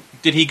go?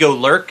 Did he go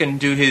lurk and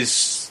do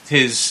his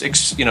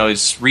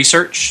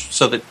research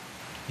so that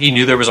he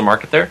knew there was a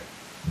market there?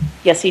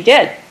 Yes, he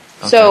did.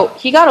 Okay. So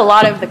he got a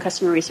lot of the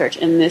customer research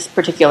in this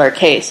particular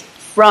case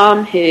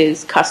from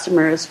his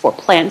customers for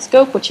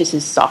PlanScope, which is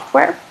his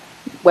software,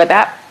 web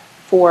app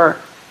for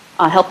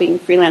helping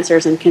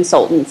freelancers and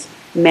consultants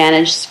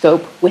manage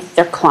scope with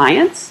their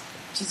clients.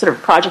 It's a sort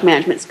of project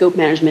management, scope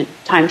management,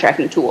 time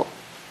tracking tool,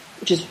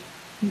 which is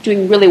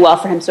doing really well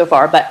for him so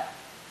far. But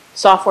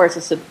software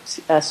as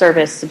a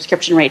service,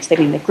 subscription rates,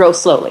 they grow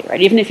slowly,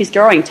 right? Even if he's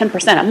growing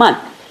 10% a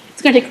month,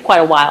 it's going to take quite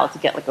a while to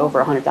get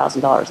over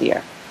 $100,000 a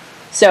year.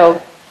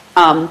 So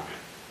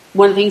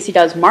one of the things he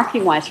does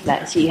marketing-wise for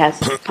that is he has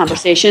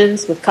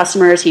conversations with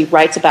customers. He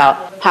writes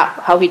about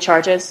how he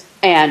charges,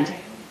 and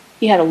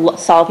he had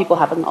solid people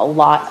having a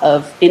lot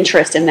of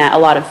interest in that, a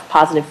lot of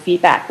positive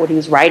feedback, what he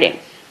was writing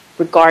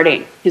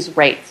regarding his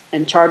rates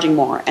and charging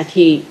more. And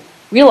he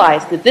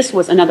realized that this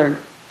was another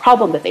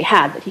problem that they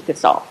had that he could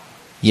solve.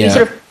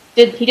 Yeah.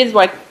 He did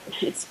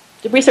it's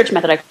the research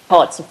method, I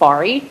call it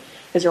safari,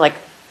 because you're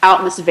out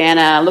in the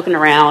savannah looking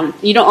around.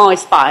 You don't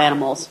always spot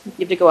animals. You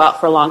have to go out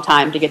for a long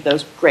time to get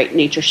those great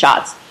nature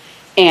shots.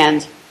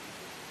 And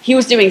he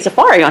was doing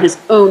safari on his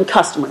own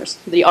customers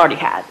that he already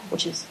had,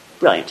 which is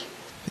brilliant.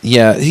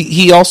 Yeah,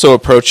 he also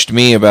approached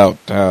me about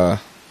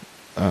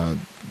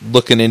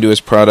looking into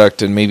his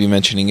product and maybe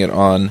mentioning it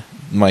on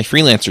my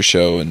freelancer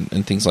show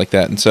and things like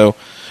that. And so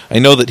I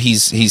know that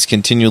he's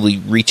continually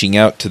reaching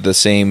out to the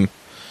same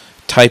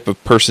type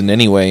of person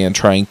anyway, and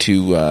trying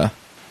to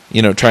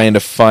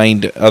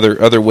find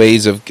other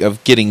ways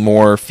of getting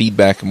more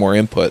feedback and more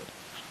input.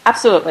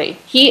 Absolutely,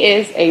 he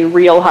is a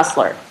real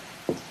hustler.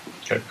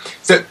 Okay,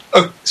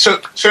 so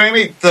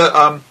Amy,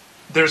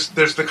 there's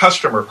the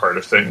customer part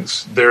of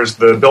things. There's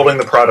the building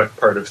the product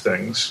part of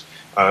things.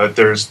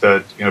 There's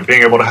the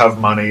being able to have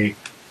money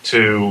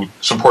to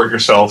support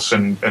yourselves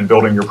and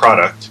building your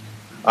product.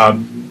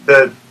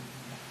 Then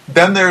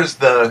there's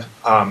the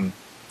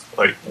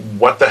like,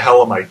 what the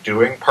hell am I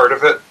doing part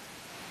of it,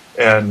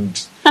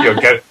 and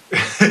get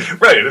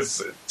right.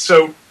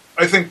 So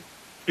I think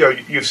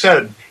you've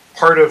said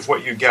part of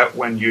what you get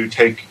when you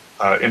take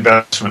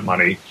investment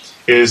money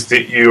is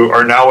that you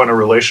are now in a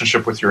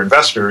relationship with your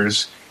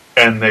investors,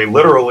 and they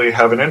literally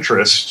have an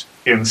interest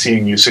in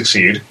seeing you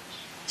succeed.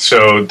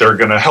 So they're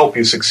going to help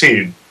you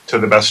succeed to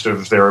the best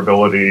of their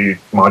ability,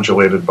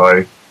 modulated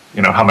by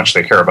how much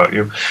they care about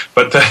you.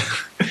 But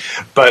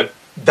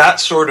that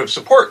sort of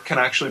support can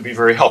actually be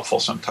very helpful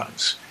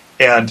sometimes.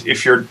 And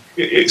if you're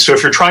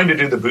trying to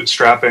do the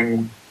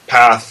bootstrapping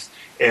path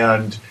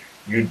and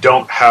you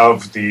don't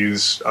have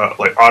these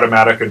like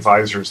automatic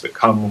advisors that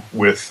come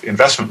with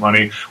investment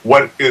money,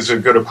 what is a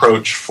good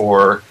approach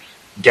for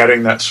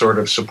getting that sort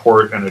of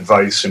support and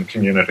advice and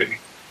community?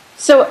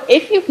 So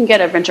if you can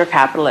get a venture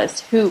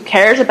capitalist who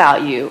cares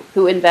about you,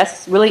 who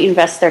really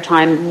invests their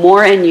time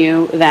more in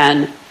you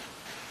than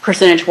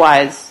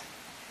percentage-wise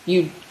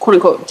you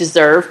quote-unquote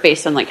deserve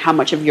based on like how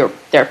much of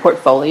their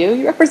portfolio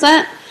you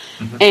represent,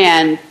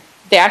 and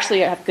they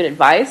actually have good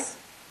advice,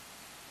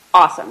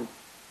 awesome.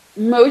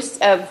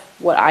 Most of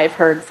what I've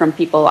heard from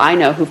people I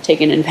know who've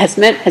taken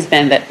investment has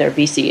been that their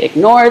VC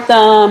ignored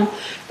them,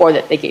 or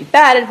that they gave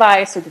bad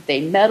advice, or that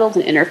they meddled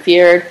and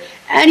interfered.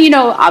 And,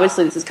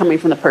 obviously this is coming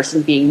from the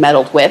person being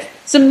meddled with.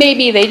 So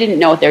maybe they didn't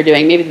know what they're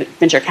doing. Maybe the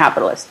venture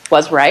capitalist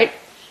was right,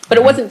 but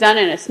it wasn't done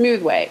in a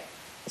smooth way.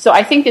 So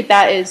I think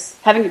that is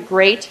having a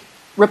great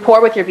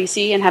rapport with your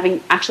VC and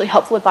having actually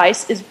helpful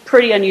advice is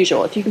pretty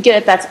unusual. If you can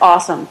get it, that's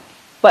awesome.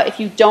 But if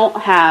you don't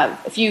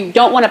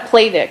want to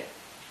play the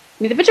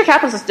venture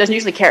capitalist doesn't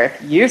usually care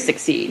if you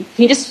succeed.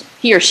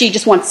 He or she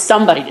just wants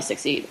somebody to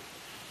succeed.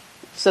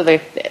 So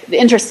the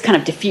interest is kind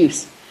of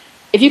diffuse.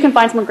 If you can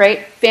find someone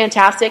great,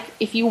 fantastic.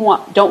 If you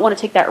don't want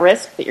to take that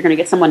risk that you're going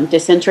to get someone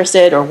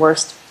disinterested or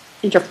worse,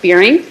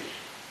 interfering,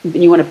 and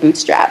you want to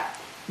bootstrap,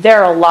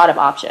 there are a lot of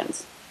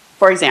options.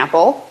 For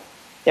example,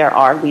 there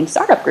are lean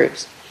startup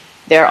groups.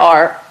 There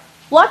are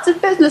lots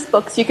of business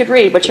books you could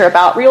read which are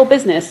about real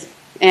business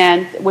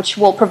and which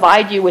will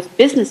provide you with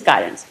business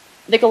guidance.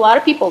 I think a lot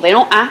of people, they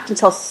don't act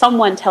until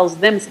someone tells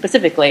them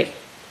specifically,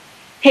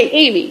 hey,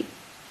 Amy,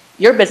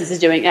 your business is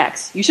doing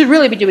X. You should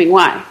really be doing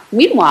Y.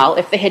 Meanwhile,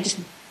 if they had just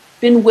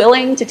been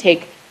willing to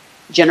take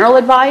general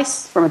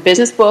advice from a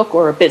business book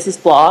or a business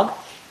blog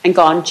and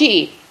gone,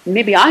 gee,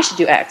 maybe I should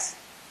do X,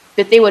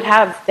 that they would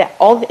have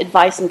all the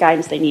advice and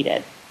guidance they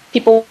needed.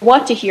 People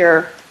want to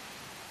hear,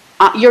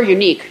 you're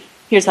unique,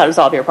 here's how to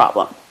solve your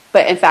problem.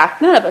 But in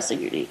fact, none of us are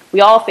unique.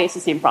 We all face the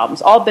same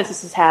problems. All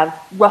businesses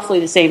have roughly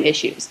the same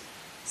issues.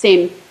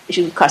 Same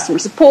issues with customer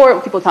support,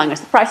 with people telling us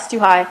the price is too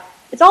high.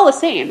 It's all the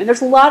same. And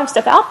there's a lot of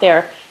stuff out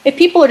there. If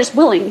people are just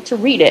willing to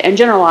read it and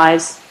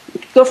generalize,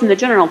 go from the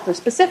general to the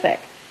specific.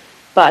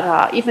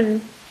 But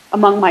even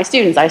among my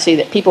students, I see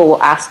that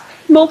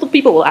multiple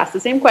people will ask the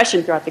same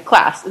question throughout the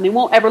class, and they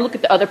won't ever look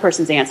at the other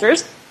person's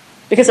answers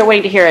because they're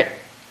waiting to hear it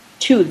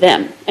to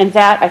them. And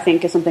that, I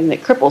think, is something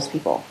that cripples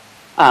people.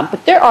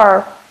 But there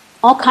are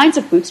all kinds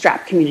of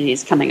bootstrap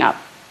communities coming up.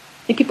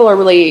 I think people are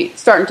really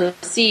starting to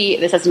see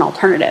this as an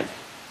alternative.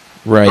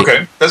 Right.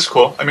 Okay, that's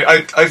cool. I mean,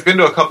 I've been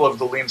to a couple of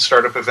the lean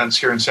startup events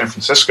here in San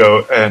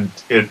Francisco, and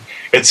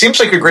it seems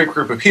like a great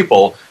group of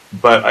people,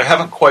 but I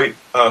haven't quite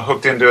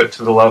hooked into it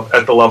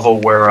at the level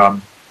where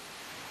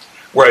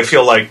I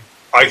feel like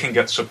I can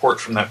get support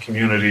from that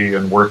community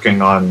and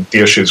working on the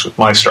issues with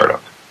my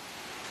startup.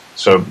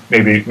 So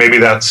maybe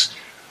that's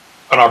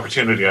an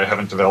opportunity I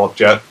haven't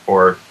developed yet,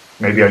 or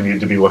maybe I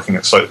need to be looking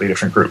at slightly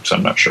different groups.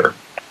 I'm not sure.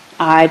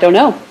 I don't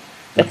know.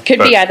 That could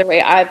be either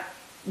way.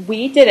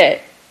 We did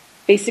it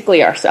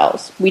basically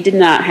ourselves. We did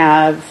not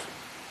have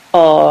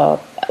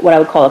what I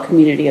would call a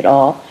community at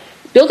all.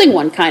 Building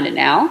one kind of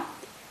now,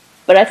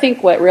 but I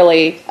think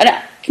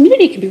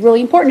community can be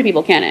really important to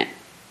people, can it?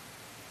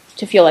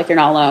 To feel like you're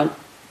not alone.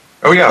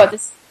 Oh yeah. But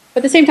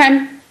at the same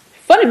time,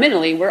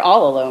 fundamentally, we're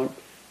all alone.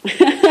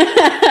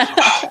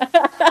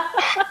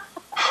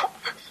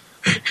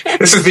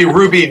 This is the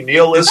Ruby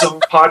Nihilism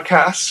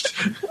podcast.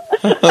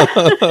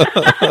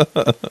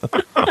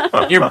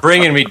 You're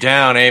bringing me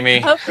down,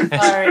 Amy. Oh,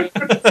 sorry.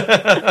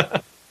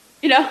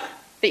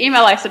 The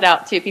email I sent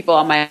out to people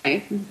on my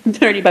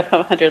 30 by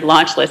 500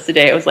 launch list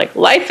today, it was like,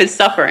 life is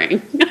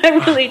suffering. I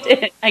really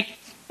did.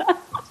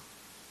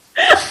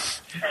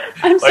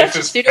 I'm such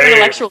a student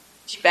intellectual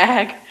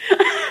bag.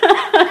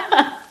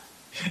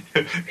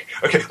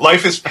 Okay,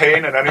 life is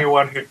pain, and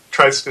anyone who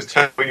tries to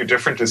tell you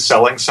different is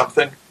selling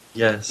something.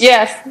 Yes.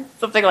 Yes,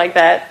 something like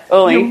that. You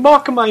Only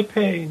mock my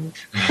pain.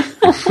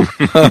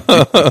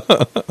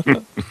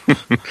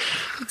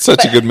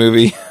 Such a good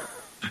movie.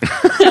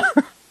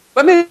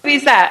 what movie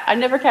is that? I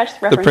never catch the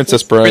reference. The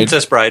Princess Bride.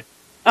 Princess Bride.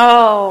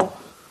 Oh,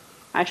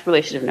 I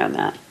really should have known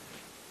that.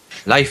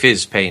 Life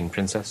is pain,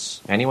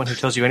 princess. Anyone who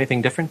tells you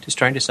anything different is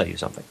trying to sell you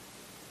something.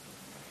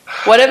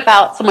 What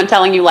about someone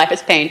telling you life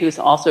is pain who's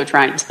also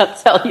trying to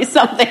sell you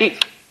something?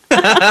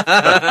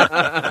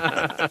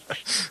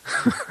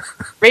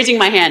 Raising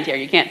my hand here.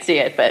 You can't see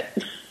it, but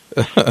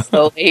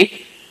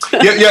slowly.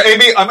 Yeah,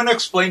 Amy, I'm going to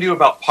explain to you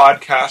about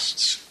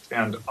podcasts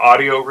and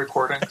audio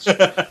recordings.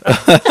 and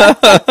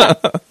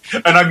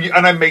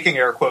I'm making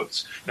air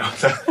quotes. No.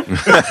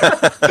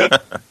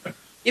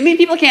 You mean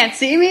people can't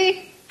see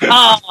me?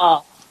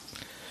 Oh.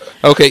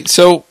 Okay,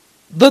 so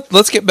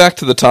let's get back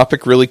to the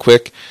topic really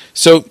quick.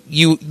 So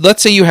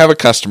let's say you have a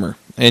customer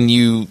and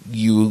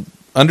you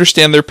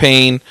understand their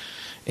pain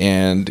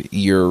and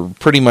you're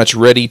pretty much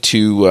ready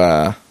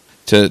to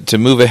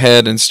move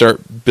ahead and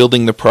start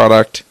building the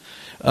product.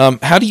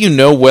 How do you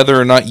know whether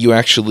or not you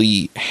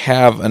actually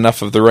have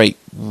enough of the right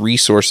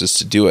resources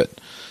to do it?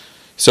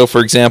 So,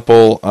 for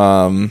example,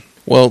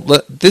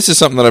 this is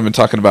something that I've been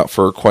talking about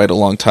for quite a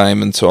long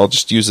time, and so I'll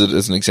just use it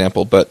as an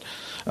example. But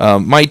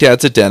my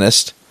dad's a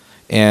dentist,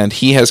 and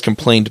he has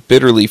complained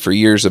bitterly for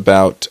years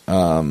about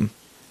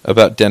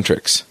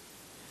Dentrix.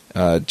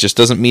 Just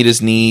doesn't meet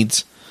his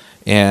needs,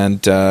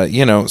 and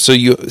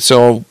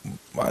so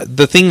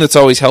the thing that's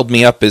always held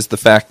me up is the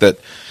fact that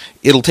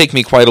it'll take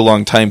me quite a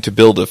long time to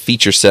build a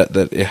feature set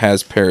that it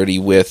has parity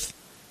with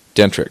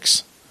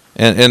Dentrix.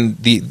 And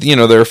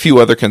there are a few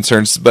other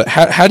concerns, but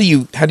how do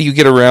you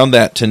get around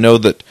that to know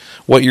that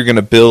what you're going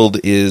to build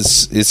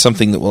is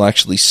something that will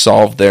actually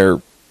solve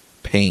their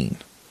pain,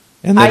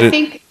 and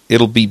that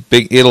it'll be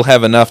big, it'll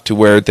have enough to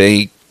where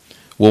they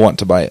will want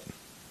to buy it?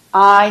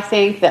 I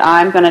think that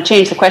I'm going to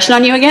change the question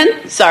on you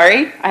again.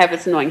 Sorry, I have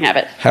this annoying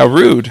habit. How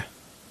rude!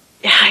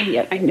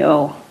 Yeah, I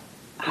know.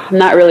 I'm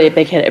not really a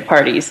big hit at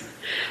parties.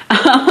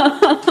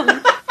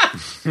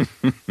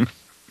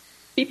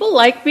 People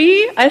like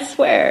me, I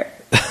swear.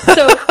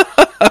 So,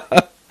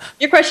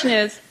 your question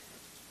is,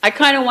 I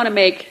kind of want to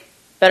make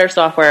better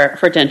software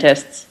for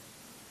dentists.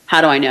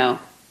 How do I know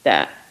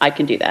that I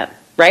can do that?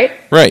 Right?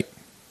 Right.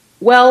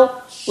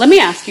 Well, let me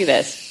ask you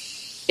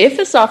this. If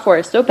the software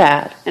is so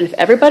bad, and if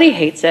everybody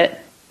hates it,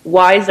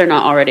 why is there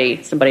not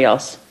already somebody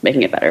else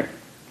making it better?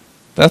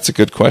 That's a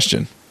good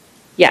question.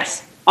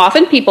 Yes.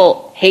 Often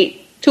people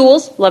hate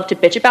tools, love to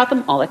bitch about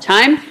them all the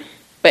time,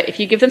 but if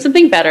you give them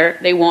something better,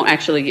 they won't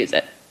actually use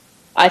it.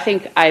 I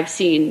think I've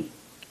seen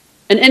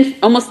an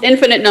almost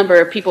infinite number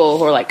of people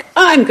who are like,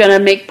 I'm going to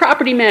make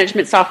property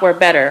management software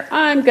better.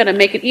 I'm going to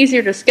make it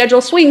easier to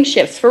schedule swing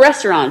shifts for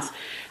restaurants.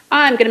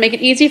 I'm going to make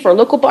it easy for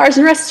local bars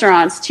and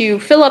restaurants to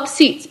fill up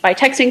seats by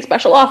texting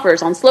special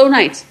offers on slow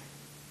nights.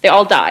 They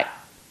all die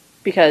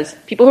because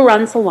people who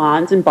run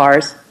salons and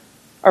bars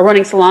are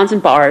running salons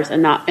and bars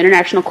and not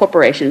international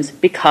corporations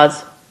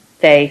because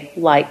they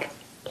like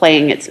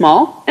playing it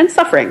small and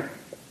suffering.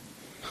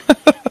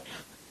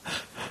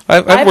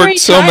 I've worked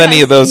so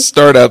many of those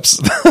startups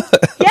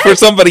for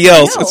somebody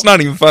else. It's not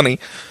even funny.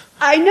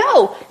 I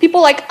know.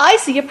 People like, I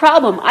see a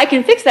problem. I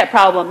can fix that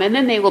problem. And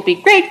then they will be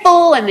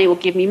grateful and they will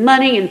give me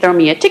money and throw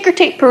me a ticker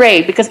tape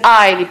parade because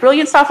I, the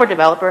brilliant software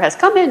developer, has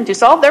come in to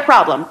solve their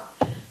problem.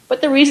 But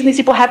the reason these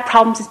people have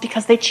problems is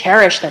because they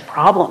cherish their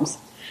problems.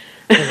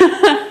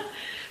 Yeah.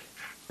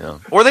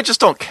 Or they just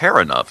don't care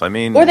enough. I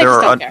mean, or they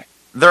just don't care.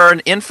 There are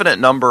an infinite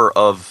number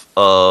of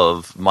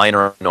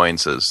minor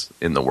annoyances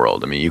in the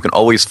world. I mean, you can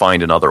always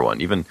find another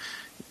one. Even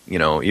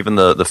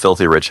the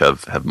filthy rich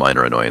have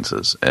minor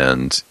annoyances,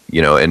 and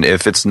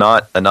if it's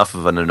not enough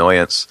of an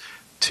annoyance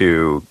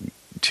to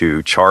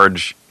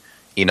charge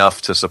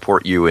enough to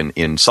support you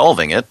in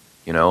solving it,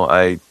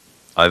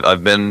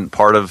 I've been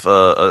part of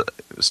a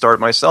start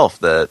myself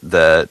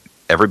that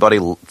everybody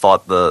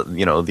thought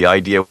the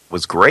idea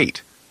was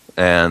great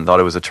and thought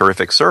it was a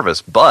terrific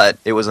service, but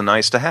it was a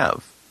nice to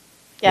have.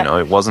 Yeah.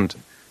 It wasn't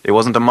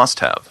a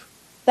must-have.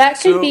 That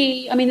could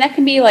be. I mean, that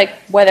can be like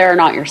whether or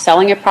not you're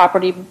selling it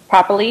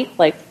properly.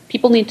 Like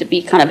people need to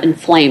be kind of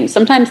inflamed.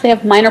 Sometimes they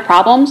have minor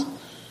problems,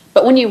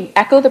 but when you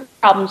echo the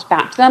problems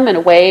back to them in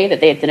a way that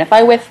they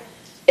identify with,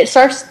 it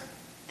starts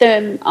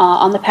them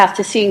on the path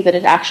to seeing that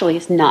it actually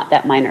is not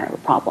that minor of a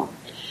problem.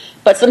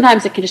 But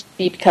sometimes it can just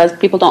be because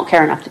people don't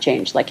care enough to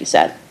change, like you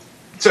said.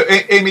 So,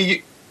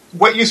 Amy,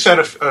 what you said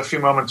a few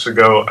moments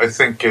ago, I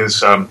think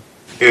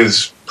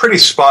is pretty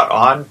spot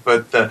on,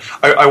 but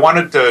I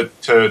wanted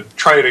to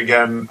try it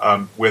again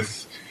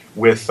with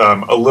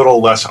a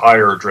little less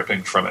ire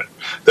dripping from it.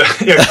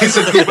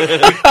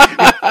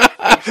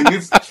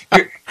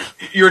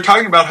 You're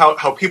talking about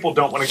how people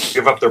don't want to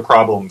give up their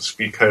problems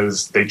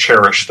because they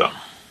cherish them,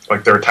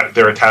 like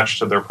they're attached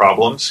to their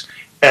problems,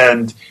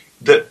 and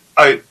that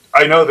I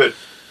know that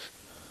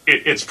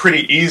it's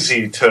pretty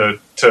easy to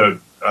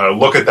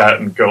look at that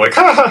and go like,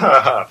 ha ha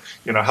ha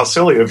ha, how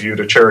silly of you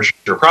to cherish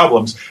your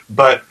problems.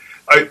 But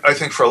I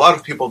think for a lot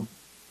of people,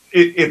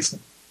 it's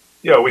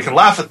we can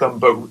laugh at them,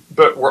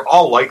 but we're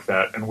all like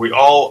that, and we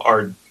all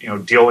are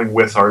dealing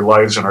with our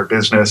lives and our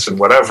business and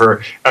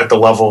whatever at the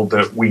level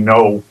that we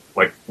know,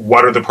 like,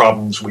 what are the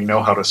problems we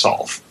know how to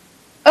solve.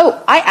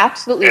 Oh, I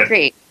absolutely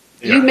agree.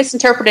 Yeah. You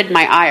misinterpreted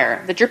my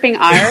ire. The dripping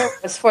ire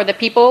was for the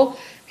people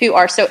who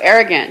are so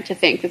arrogant to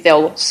think that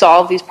they'll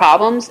solve these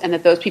problems and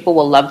that those people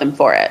will love them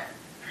for it.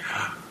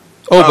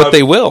 Oh, but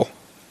they will.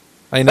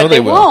 I know but they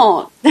will.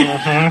 Won't.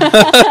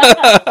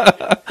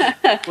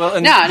 Well,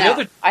 and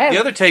the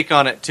other take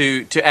on it,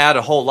 to add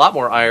a whole lot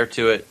more ire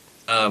to it,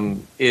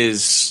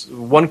 is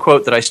one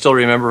quote that I still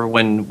remember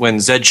when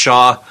Zed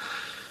Shaw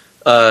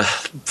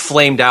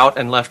flamed out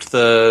and left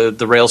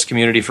the Rails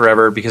community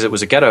forever because it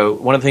was a ghetto.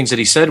 One of the things that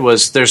he said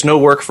was, "There's no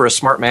work for a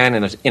smart man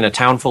in a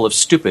town full of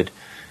stupid."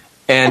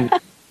 And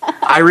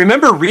I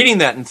remember reading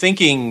that and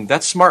thinking,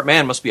 that smart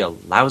man must be a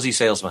lousy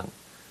salesman.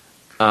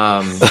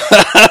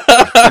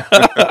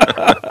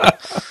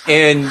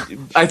 And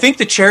I think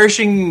that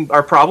cherishing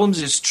our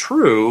problems is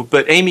true,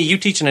 but Amy, you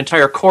teach an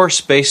entire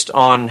course based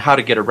on how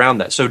to get around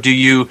that. So do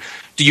you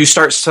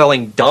start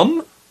selling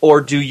dumb,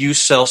 or do you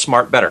sell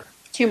smart better?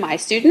 To my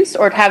students,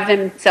 or have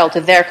them sell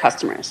to their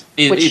customers?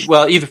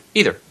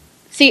 Either.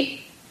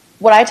 See,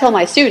 what I tell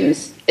my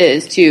students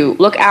is to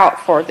look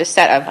out for this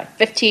set of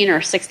 15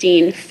 or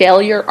 16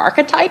 failure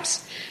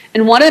archetypes,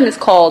 and one of them is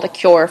called a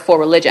cure for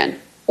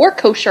religion, or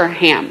kosher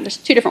ham. There's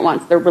two different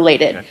ones. They're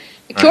related. Okay.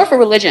 The cure for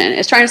religion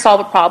is trying to solve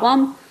a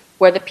problem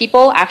where the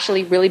people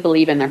actually really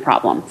believe in their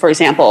problem. For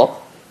example,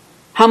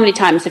 how many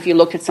times have you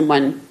looked at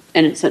someone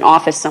and it's an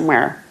office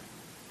somewhere,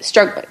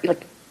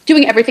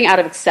 doing everything out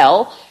of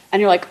Excel, and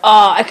you're like,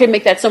 oh, I could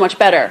make that so much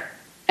better.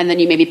 And then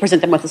you maybe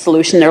present them with a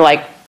solution. They're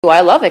like, oh,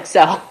 I love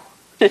Excel.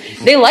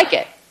 They like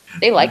it.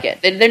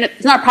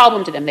 It's not a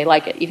problem to them. They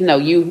like it, even though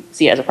you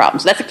see it as a problem.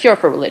 So that's a cure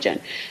for religion.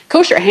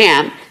 Kosher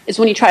ham is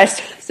when you try to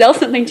sell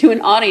something to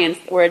an audience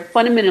where it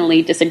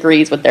fundamentally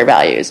disagrees with their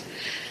values.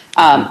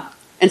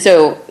 And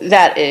so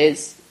that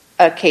is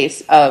a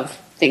case of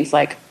things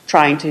like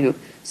trying to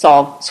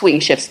solve swing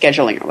shift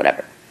scheduling or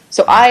whatever.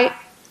 So I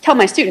tell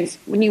my students,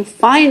 when you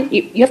find,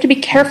 you have to be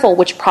careful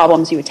which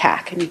problems you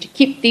attack, and you have to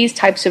keep these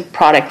types of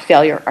product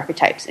failure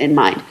archetypes in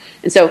mind.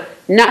 And so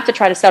not to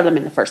try to sell them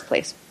in the first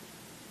place,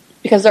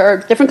 because there are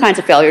different kinds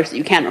of failures that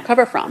you can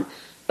recover from.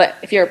 But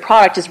if your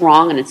product is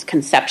wrong in its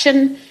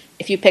conception,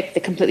 if you pick the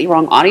completely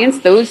wrong audience,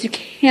 those you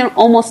can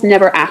almost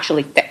never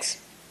actually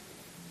fix.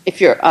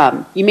 If you're,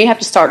 you may have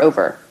to start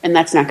over, and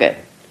that's not good.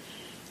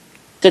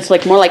 So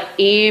it's more like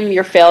aim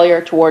your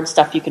failure towards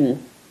stuff you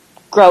can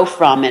grow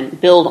from and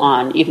build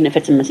on, even if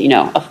it's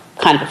a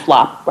kind of a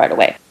flop right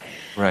away.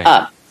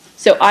 Right.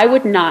 So I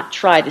would not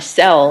try to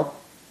sell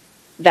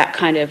that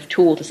kind of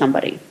tool to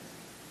somebody.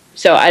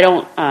 So I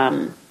don't.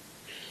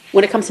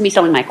 When it comes to me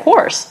selling my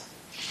course,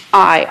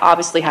 I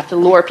obviously have to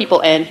lure people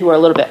in who are a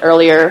little bit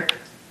earlier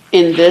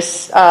in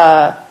this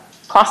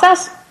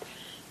process,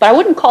 but I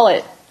wouldn't call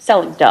it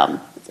selling dumb.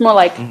 It's more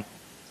like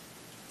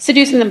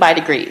seducing them by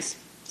degrees.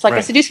 It's like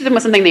I seduce them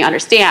with something they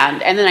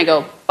understand, and then I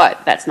go,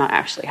 but that's not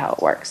actually how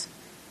it works.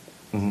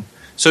 Mm-hmm.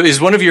 So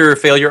is one of your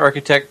failure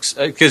architects,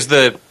 because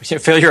the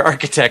failure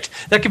architect,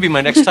 that could be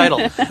my next title,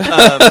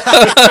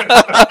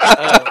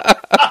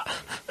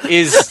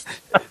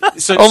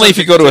 only if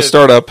you go to a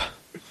startup.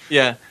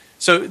 Yeah.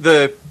 So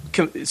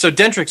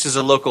Dentrix is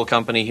a local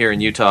company here in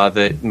Utah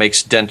that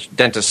makes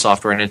dentist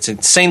software, and it's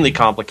insanely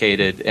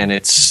complicated, and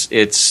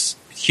it's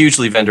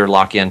hugely vendor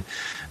lock-in.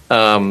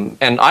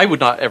 And I would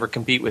not ever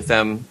compete with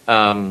them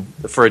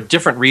for a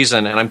different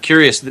reason. And I'm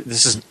curious,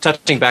 this is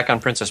touching back on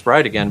Princess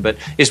Bride again, but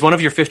is one of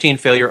your 15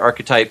 failure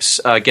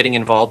archetypes getting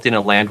involved in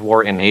a land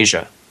war in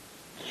Asia?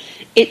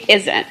 It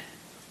isn't.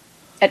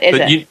 It isn't.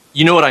 But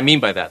you know what I mean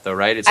by that, though,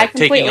 right? It's like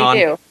taking on.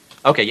 Do.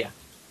 Okay, yeah.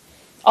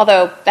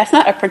 Although that's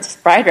not a Princess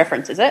Bride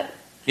reference, is it?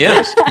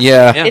 Yeah.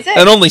 Yeah. Is it?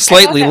 And only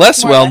slightly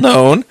less well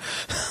known.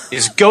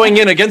 Is going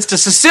in against a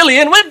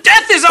Sicilian when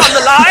death is on the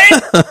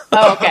line.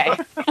 Oh, okay.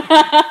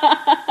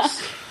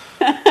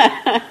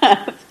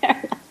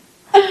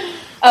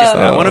 Is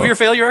that one of your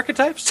failure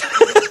archetypes?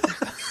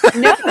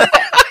 No,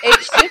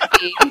 it should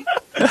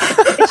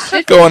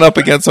be. Going up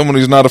against someone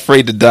who's not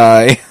afraid to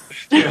die.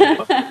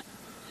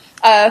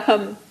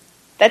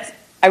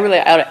 I really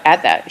ought to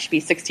add that. It should be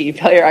 16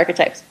 failure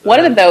archetypes. One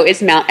of them, though,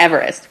 is Mount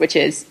Everest, which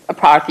is a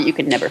product that you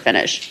can never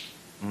finish.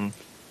 Mm-hmm.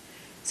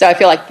 So I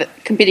feel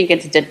like competing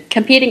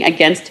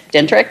against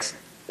Dentrix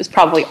is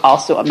probably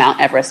also a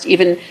Mount Everest.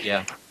 Even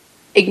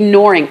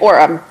ignoring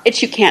or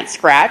itch you can't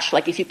scratch.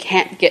 Like if you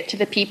can't get to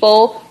the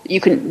people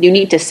you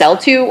need to sell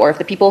to, or if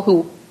the people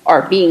who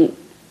are being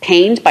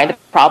pained by the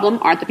problem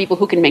aren't the people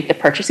who can make the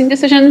purchasing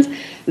decisions,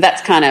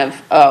 that's kind of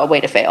a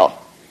way to fail.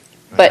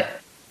 Right. But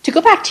to go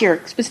back to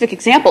your specific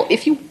example,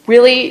 if you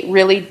really,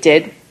 really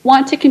did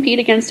want to compete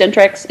against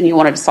Dentrix and you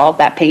wanted to solve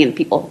that pain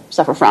people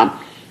suffer from,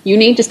 you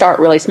need to start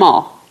really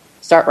small.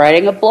 Start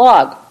writing a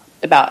blog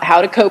about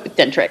how to cope with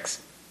Dentrix.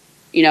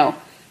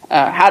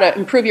 how to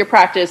improve your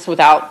practice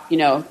without,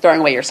 throwing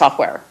away your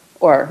software,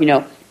 or,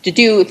 to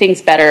do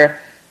things better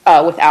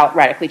without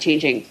radically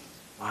changing.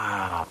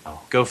 Wow.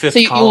 Go fifth So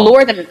you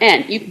lure them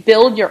in. You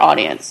build your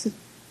audience,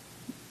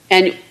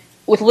 and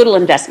with little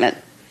investment,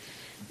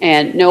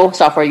 and no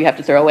software you have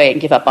to throw away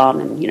and give up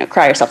on, and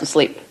cry yourself to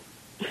sleep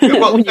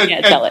when you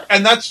can't sell it.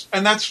 And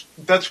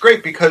that's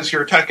great, because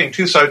you're attacking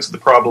two sides of the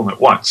problem at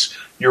once.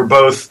 You're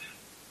both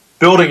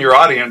building your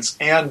audience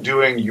and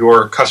doing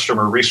your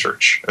customer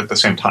research at the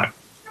same time.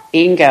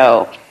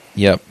 Bingo.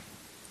 Yep.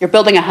 You're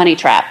building a honey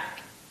trap.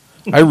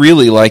 I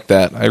really like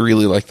that. I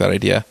really like that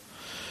idea.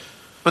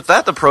 But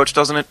that approach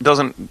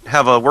doesn't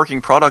have a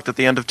working product at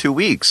the end of 2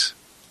 weeks.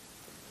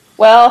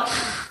 Well,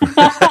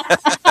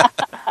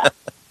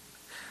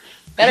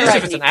 It is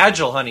if it's an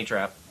agile honey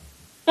trap.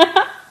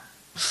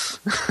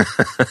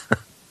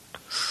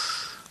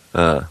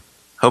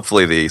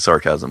 Hopefully the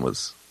sarcasm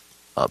was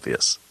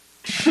obvious.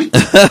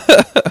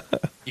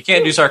 You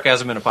can't do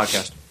sarcasm in a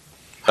podcast.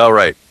 Oh,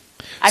 right.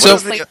 I can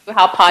explain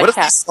how What is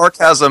the podcasts.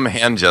 sarcasm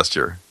hand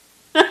gesture?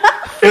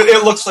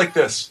 It looks like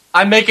this.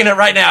 I'm making it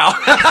right now.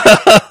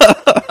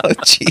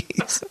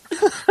 Jeez.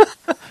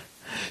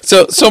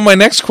 So my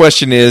next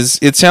question is,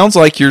 it sounds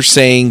like you're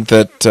saying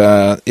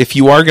that if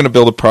you are going to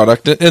build a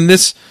product, and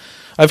this,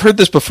 I've heard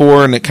this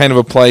before, and it kind of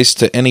applies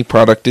to any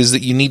product, is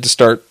that you need to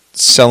start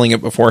selling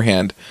it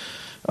beforehand.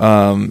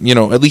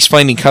 At least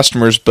finding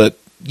customers, but,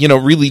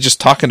 really just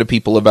talking to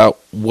people about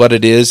what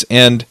it is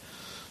and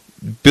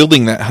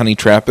building that honey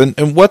trap.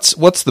 And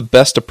what's the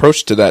best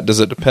approach to that? Does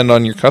it depend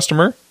on your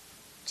customer?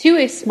 To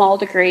a small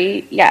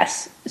degree,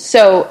 yes.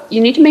 So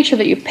you need to make sure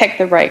that you pick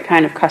the right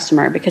kind of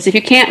customer, because if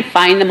you can't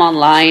find them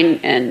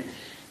online and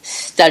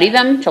study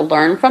them to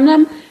learn from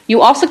them,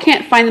 you also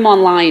can't find them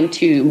online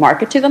to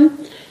market to them.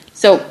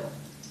 So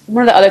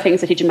one of the other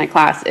things I teach in my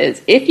class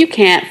is, if you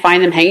can't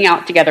find them hanging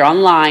out together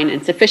online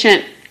in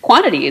sufficient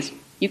quantities,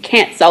 you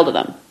can't sell to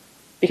them,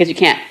 because you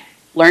can't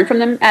learn from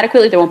them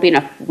adequately. There won't be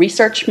enough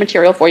research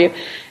material for you.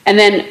 And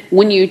then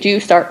when you do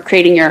start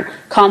creating your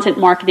content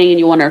marketing and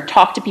you want to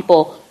talk to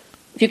people,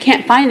 if you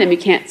can't find them, you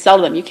can't sell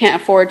them. You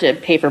can't afford to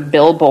pay for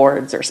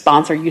billboards or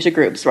sponsor user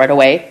groups right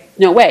away.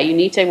 No way. You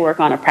need to work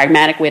on a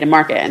pragmatic way to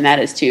market, and that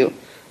is to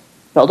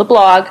build a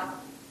blog,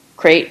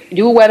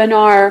 do a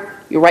webinar,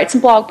 you write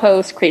some blog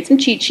posts, create some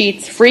cheat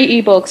sheets,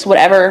 free ebooks,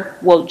 whatever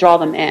will draw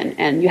them in.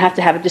 And you have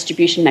to have a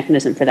distribution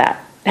mechanism for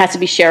that. It has to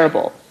be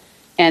shareable.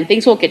 And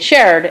things won't get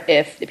shared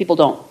if the people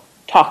don't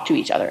talk to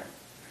each other.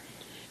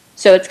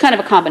 So it's kind of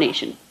a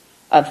combination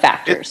of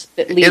factors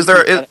that lead to each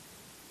other.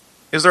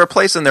 Is there a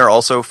place in there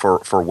also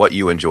for what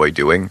you enjoy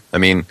doing? I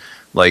mean,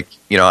 like,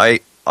 I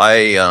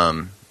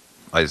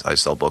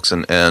sell books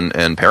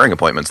and pairing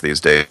appointments these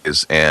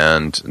days,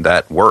 and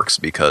that works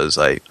because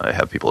I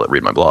have people that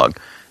read my blog,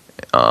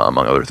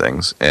 among other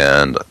things,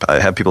 and I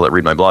have people that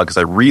read my blog because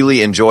I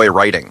really enjoy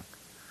writing.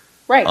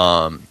 Right.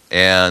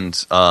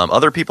 And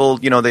other people,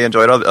 they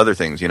enjoy other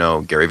things.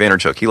 Gary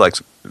Vaynerchuk,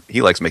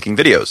 he likes making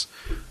videos.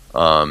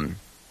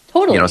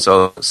 Totally.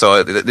 So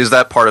is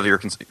that part of your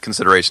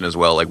consideration as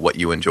well, like what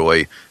you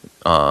enjoy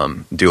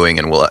doing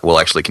and will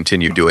actually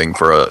continue doing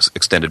for an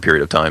extended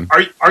period of time?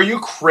 Are you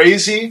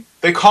crazy?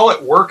 They call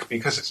it work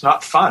because it's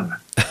not fun.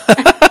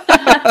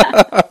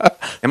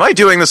 Am I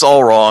doing this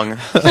all wrong?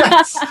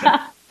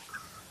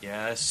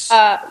 Yes.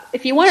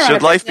 If you want to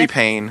Should life be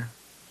pain?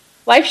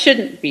 Life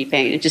shouldn't be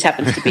pain. It just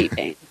happens to be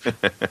pain.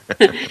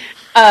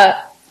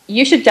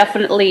 You should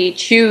definitely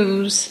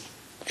choose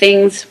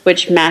things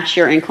which match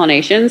your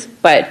inclinations,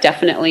 but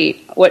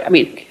definitely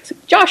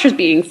Josh is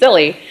being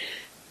silly,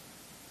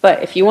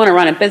 but if you want to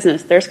run a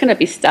business, there's going to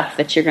be stuff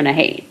that you're going to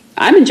hate.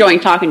 I'm enjoying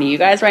talking to you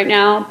guys right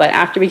now, but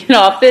after we get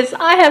off this,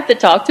 I have to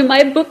talk to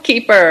my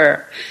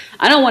bookkeeper.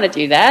 I don't want to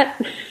do that.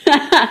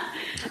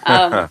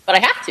 But I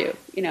have to,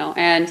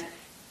 and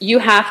you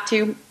have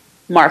to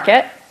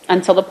market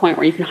until the point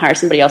where you can hire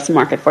somebody else to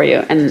market for you.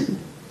 And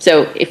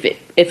so if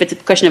it's a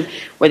question of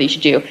whether you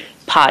should do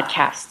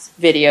podcasts,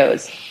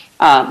 videos,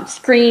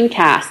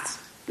 screencasts,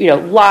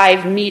 live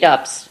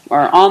meetups,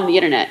 or on the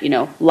internet,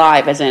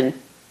 live as in,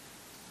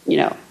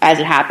 as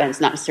it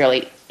happens, not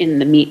necessarily in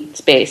the meet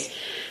space.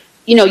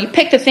 You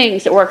pick the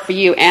things that work for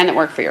you and that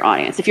work for your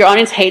audience. If your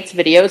audience hates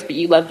videos, but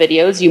you love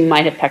videos, you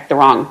might have picked the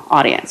wrong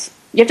audience.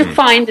 You have to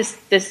find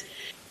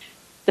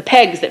the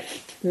pegs that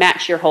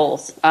match your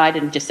holes. I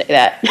didn't just say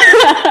that.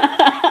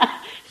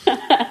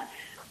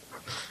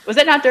 Was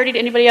that not dirty to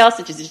anybody else?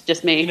 It's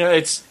just me.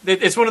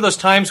 It's one of those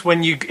times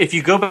when if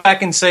you go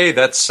back and say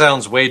that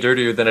sounds way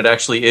dirtier than it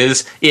actually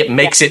is, it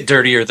makes it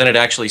dirtier than it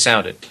actually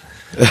sounded,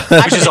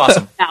 which is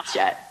awesome. Mouth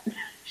shut,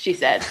 she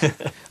said.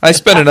 I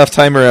spent enough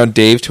time around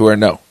Dave to where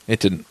no,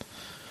 it didn't.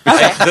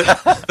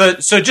 Okay.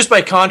 So just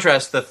by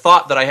contrast, the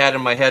thought that I had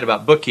in my head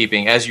about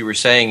bookkeeping, as you were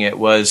saying it,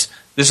 was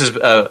this is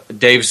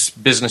Dave's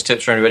business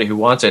tips for anybody who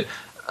wants it.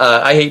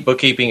 I hate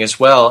bookkeeping as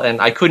well, and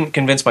I couldn't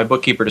convince my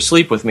bookkeeper to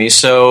sleep with me,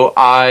 so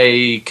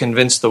I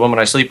convinced the woman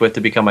I sleep with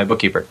to become my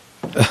bookkeeper.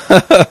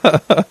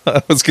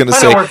 I was going to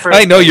say,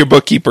 I know your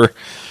bookkeeper.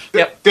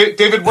 Yep.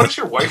 David, what does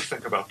your wife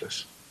think about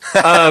this?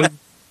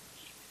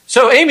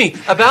 So, Amy,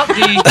 about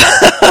the...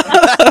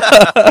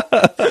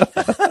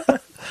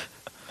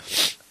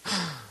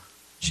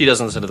 She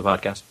doesn't listen to the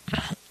podcast.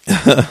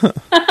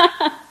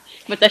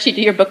 But does she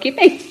do your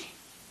bookkeeping?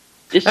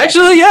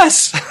 Actually,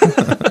 yes.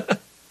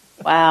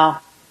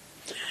 Wow.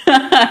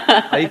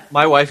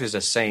 My wife is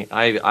a saint.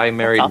 I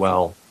married awesome.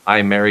 well.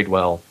 I married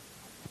well.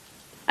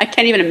 I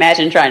can't even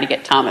imagine trying to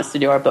get Thomas to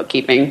do our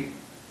bookkeeping.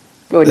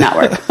 It would not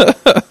work.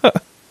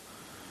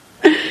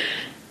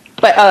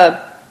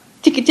 But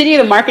to continue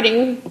the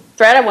marketing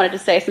thread, I wanted to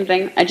say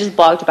something. I just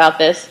blogged about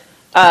this.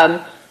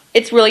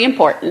 It's really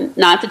important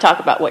not to talk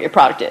about what your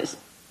product is.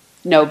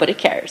 Nobody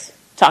cares.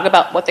 Talk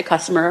about what the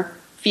customer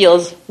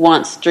feels,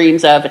 wants,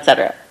 dreams of,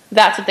 etc.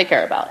 That's what they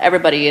care about.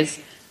 Everybody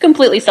is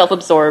completely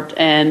self-absorbed,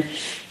 and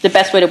the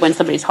best way to win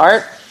somebody's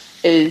heart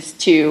is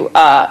to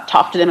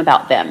talk to them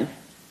about them.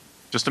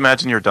 Just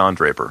imagine you're Don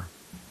Draper.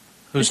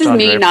 Who's This is Don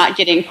me Draper? not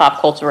getting pop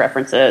culture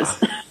references.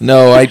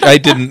 No, I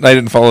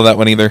didn't follow that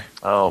one either.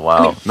 Oh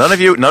wow! None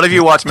of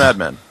you watch Mad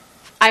Men.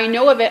 I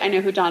know of it. I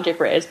know who Don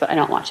Draper is, but I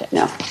don't watch it.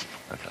 No.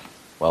 Okay.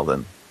 Well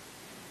then,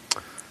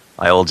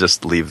 I'll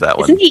just leave that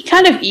one. Isn't he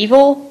kind of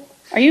evil?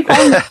 Are you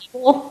calling him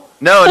evil?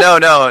 No.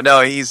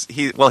 He's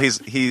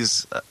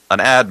an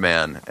ad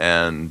man,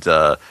 and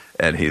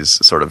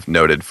he's sort of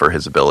noted for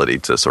his ability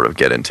to sort of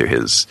get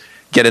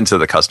into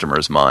the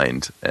customer's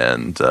mind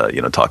and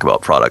talk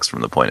about products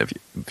from the point of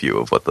view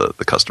of what the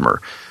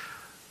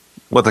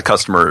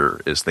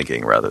customer is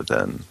thinking rather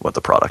than what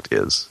the product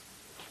is.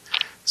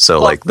 So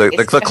Well, like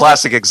the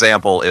classic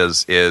example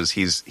is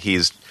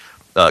he's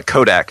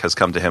Kodak has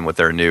come to him with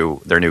their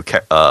new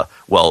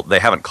well, they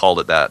haven't called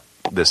it that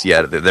this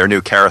yet, their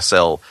new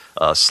carousel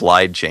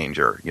slide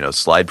changer,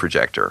 slide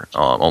projector,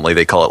 only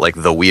they call it like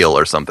the wheel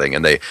or something,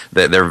 and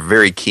they're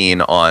very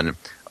keen on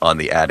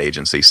the ad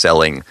agency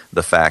selling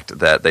the fact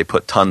that they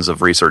put tons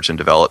of research and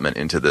development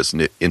into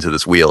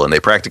this wheel, and they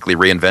practically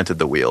reinvented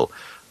the wheel.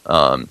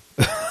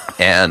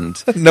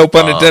 And No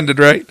pun intended,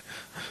 right?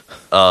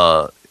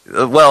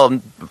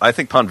 well, I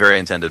think pun very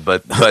intended,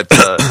 but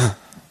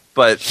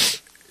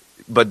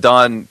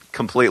Don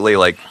completely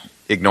like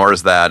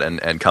ignores that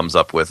and comes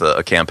up with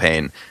a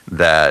campaign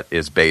that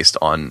is based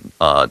on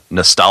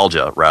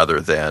nostalgia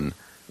rather than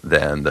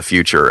the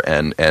future,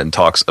 and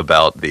talks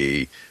about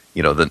the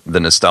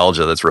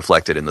nostalgia that's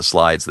reflected in the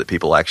slides that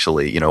people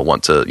actually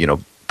want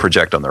to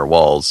project on their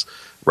walls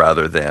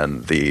rather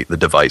than the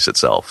device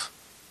itself.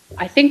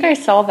 I think I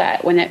saw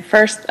that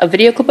a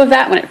video clip of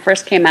that when it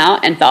first came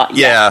out, and thought,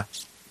 Yeah,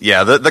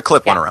 the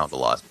clip went around a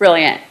lot.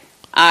 brilliant.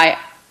 I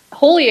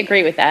wholly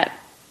agree with that.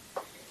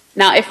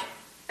 Now, if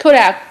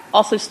Kodak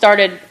also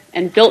started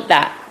and built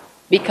that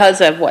because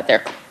of what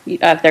their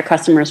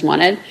customers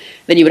wanted,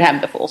 then you would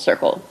have the full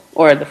circle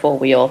or the full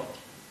wheel.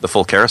 The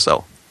full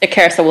carousel. The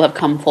carousel will have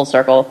come full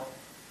circle.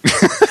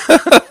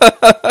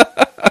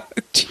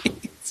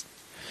 Jeez.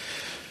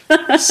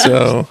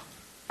 So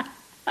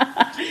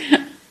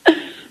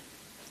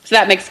So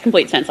that makes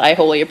complete sense. I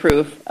wholly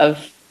approve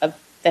of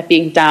that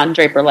being Don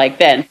Draper like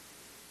then.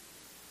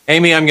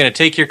 Amy, I'm going to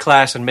take your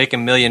class and make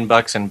 $1 million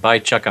and buy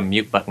Chuck a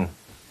mute button.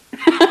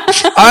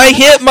 I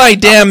hit my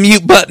damn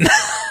mute button.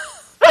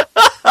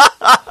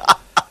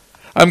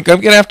 I'm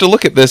gonna have to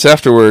look at this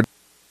afterward.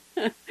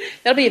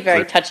 That'll be a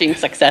very touching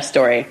success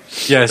story.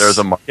 Yes. There's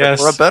a market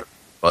for a better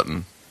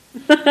button.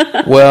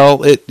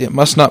 Well, it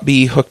must not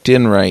be hooked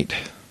in right.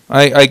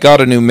 I got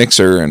a new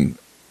mixer and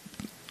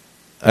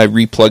I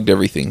replugged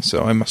everything,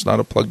 so I must not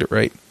have plugged it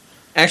right.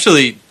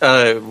 Actually,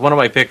 one of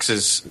my picks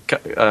is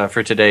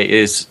for today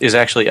is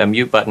actually a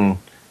mute button,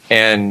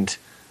 and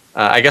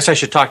I guess I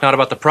should talk not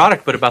about the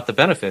product, but about the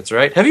benefits,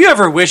 right? Have you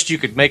ever wished you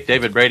could make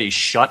David Brady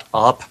shut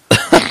up?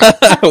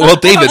 Well,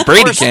 David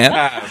Brady can't.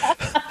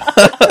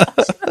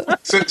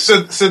 So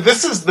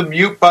this is the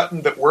mute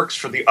button that works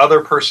for the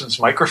other person's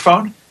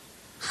microphone?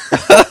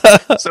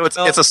 So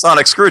it's a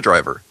sonic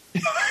screwdriver.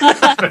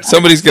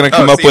 Somebody's going to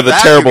come up see, with a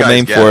that terrible you guys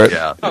name get, for it.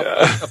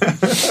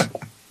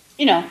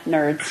 Yeah.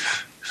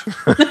 Nerds.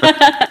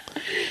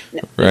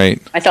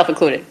 Right. Myself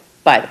included,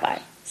 by the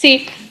by.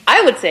 See,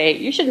 I would say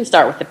you shouldn't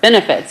start with the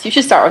benefits. You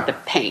should start with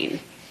the pain.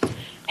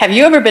 Have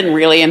you ever been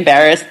really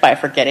embarrassed by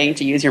forgetting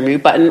to use your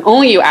mute button?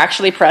 Only you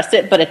actually pressed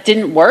it, but it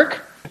didn't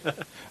work?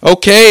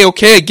 Okay,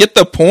 get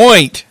the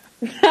point.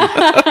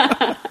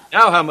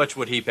 Now how much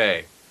would he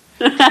pay?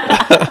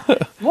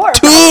 More.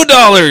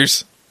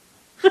 $2.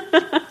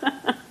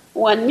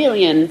 1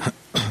 million.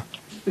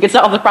 We can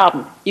solve the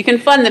problem. You can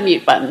fund the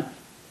mute button.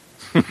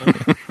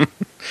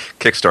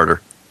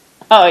 Kickstarter.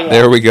 Oh, yeah.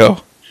 There we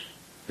go.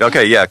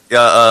 Okay, yeah.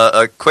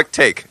 A quick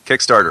take.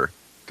 Kickstarter.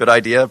 Good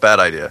idea, bad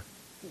idea?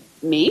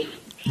 Me?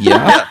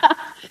 Yeah.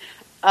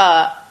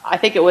 I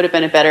think it would have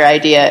been a better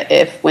idea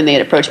if, when they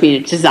had approached me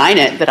to design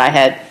it, that I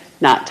had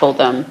not told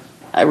them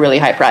a really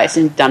high price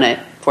and done it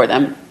for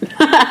them.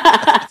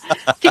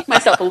 Kick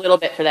myself a little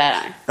bit for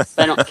that. But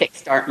I don't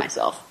kickstart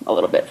myself a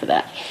little bit for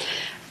that.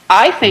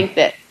 I think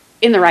that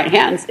in the right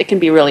hands, it can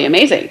be really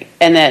amazing.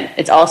 And that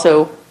it's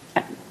also,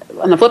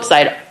 on the flip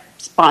side,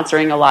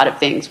 sponsoring a lot of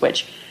things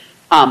which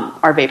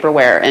are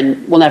vaporware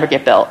and will never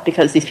get built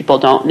because these people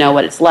don't know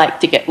what it's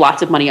like to get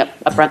lots of money up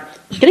front.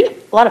 Getting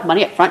a lot of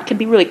money up front can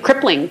be really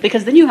crippling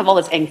because then you have all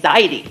this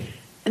anxiety,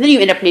 and then you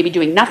end up maybe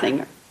doing nothing.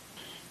 Right.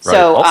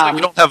 So also,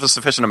 you don't have a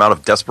sufficient amount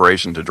of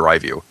desperation to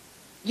drive you.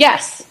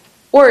 Yes,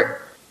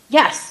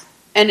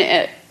 and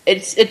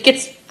it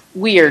gets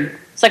weird.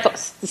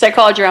 The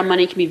psychology around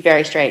money can be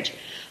very strange.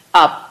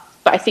 But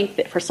I think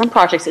that for some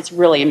projects, it's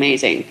really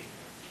amazing,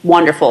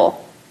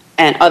 wonderful.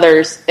 And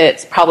others,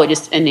 it's probably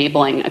just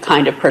enabling a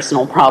kind of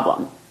personal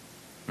problem.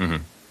 Mm-hmm.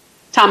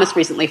 Thomas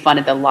recently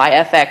funded the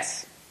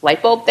LiFX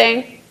light bulb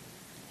thing,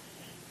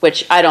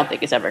 which I don't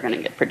think is ever going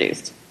to get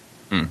produced,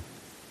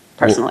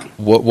 personally.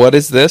 What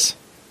is this?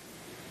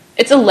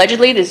 It's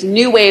allegedly this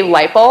new wave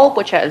light bulb,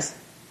 which has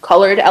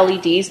colored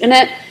LEDs in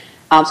it.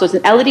 So it's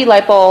an LED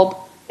light bulb.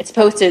 It's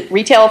supposed to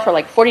retail for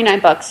like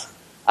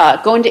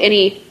 $49. Go into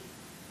any,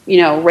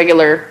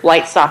 regular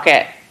light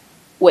socket.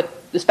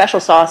 What the special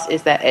sauce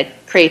is that it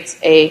creates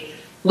a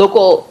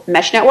local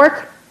mesh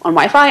network on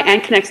Wi-Fi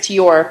and connects to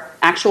your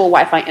actual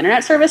Wi-Fi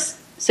internet service.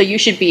 So you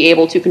should be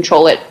able to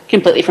control it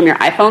completely from your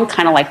iPhone,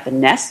 kind of like the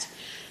Nest.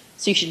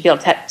 So you should be able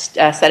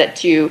to set it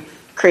to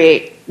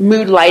create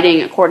mood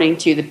lighting according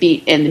to the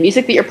beat in the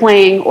music that you're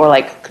playing, or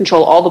like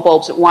control all the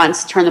bulbs at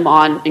once, turn them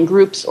on in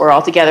groups or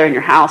all together in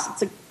your house.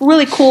 It's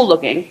really cool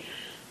looking,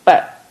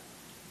 but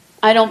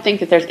I don't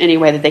think that there's any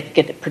way that they could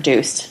get it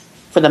produced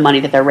for the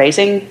money that they're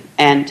raising.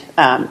 And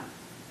it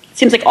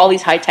seems like all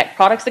these high-tech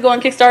products that go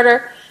on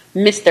Kickstarter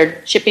miss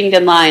their shipping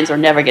deadlines or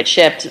never get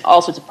shipped,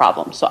 all sorts of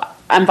problems. So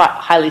I'm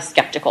highly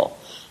skeptical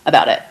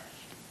about it.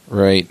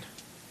 Right.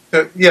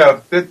 There's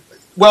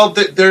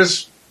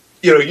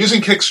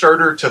using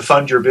Kickstarter to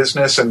fund your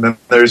business, and then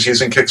there's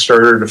using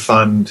Kickstarter to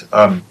fund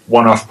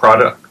one-off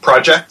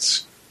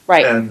projects.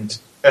 Right. And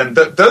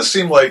that does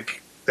seem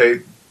like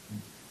they're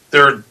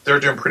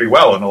doing pretty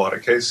well in a lot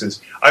of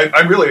cases.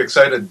 I'm really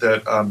excited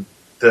that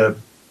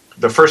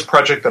the first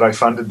project that I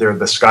funded there,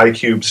 the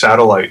SkyCube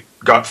satellite,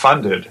 got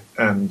funded,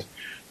 and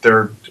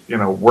they're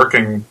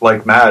working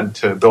like mad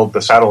to build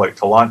the satellite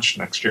to launch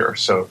next year.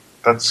 So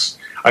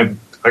I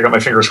got my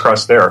fingers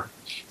crossed there.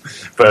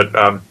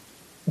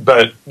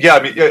 But yeah,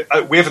 I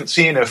mean, we haven't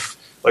seen if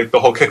like the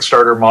whole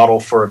Kickstarter model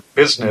for a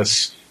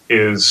business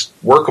is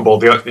workable.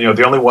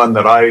 The only one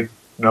that I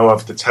know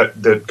of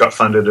that got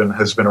funded and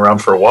has been around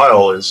for a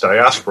while is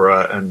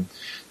Diaspora, and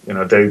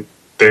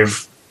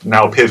they've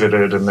now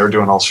pivoted and they're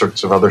doing all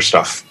sorts of other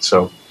stuff.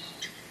 So,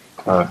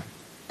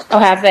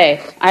 have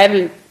they? I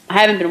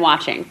haven't been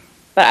watching,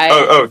 but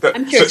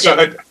I'm curious.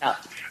 I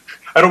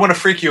don't want to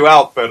freak you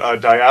out,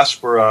 but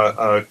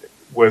Diaspora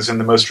was in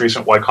the most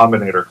recent Y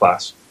Combinator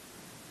class.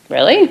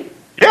 Really?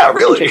 Yeah,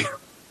 really.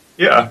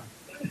 Yeah.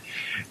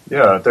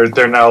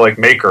 They're now like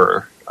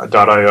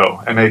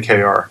Maker.io,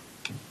 MAKR.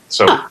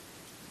 So,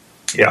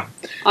 yeah.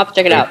 I'll have to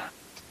check it out.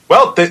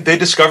 Well, they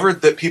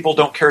discovered that people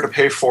don't care to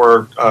pay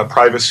for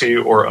privacy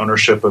or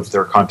ownership of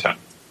their content.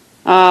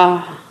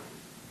 Not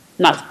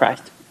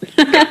surprised.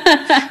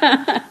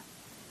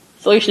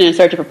 Solution in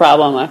search of a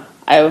problem.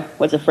 I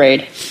was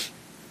afraid.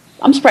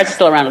 I'm surprised it's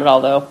still around at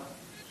all, though.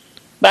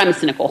 But I'm a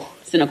cynical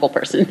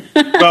person.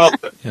 Well,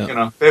 they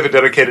have a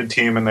dedicated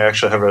team, and they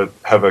actually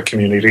have a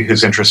community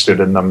who's interested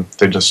in them.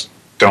 They just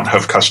don't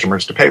have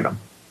customers to pay them.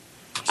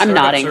 I'm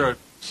nodding.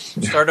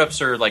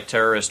 Startups are like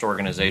terrorist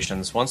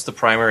organizations. Once the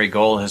primary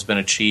goal has been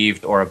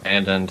achieved or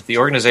abandoned, the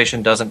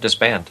organization doesn't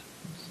disband.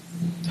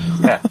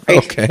 Yeah.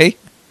 Okay.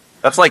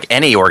 That's like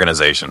any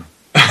organization.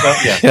 Well,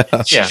 yeah,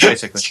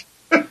 basically.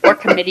 Or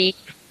committee.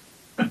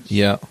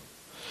 Yeah.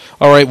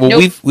 All right.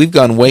 Well, we've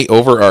gone way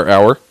over our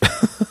hour.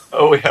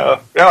 Oh, yeah.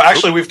 No,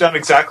 actually, we've done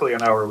exactly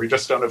an hour. We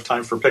just don't have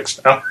time for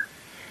picks now.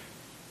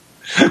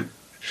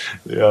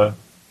 Yeah.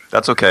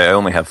 That's okay. I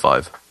only have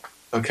 5.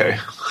 Okay.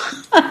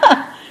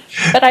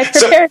 But I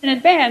prepared in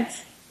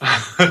advance.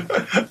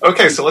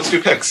 Okay, so let's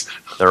do picks.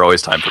 There are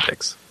always time for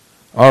picks.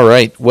 All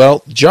right.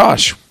 Well,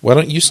 Josh, why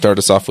don't you start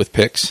us off with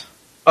picks?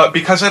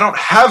 Because I don't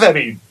have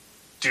any,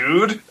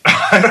 dude. I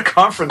had a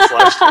conference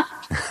last year.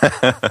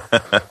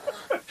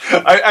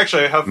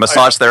 I have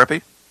massage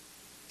therapy.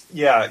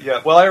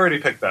 Yeah. Well, I already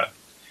picked that.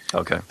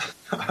 Okay.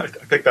 I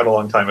picked that a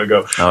long time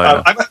ago. Oh,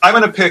 yeah. I'm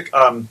going to pick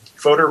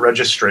voter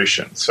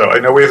registration. So I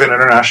know we have an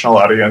international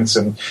audience,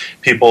 and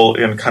people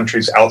in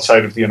countries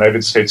outside of the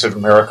United States of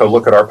America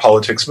look at our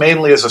politics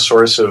mainly as a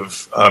source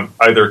of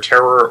either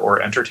terror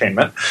or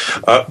entertainment.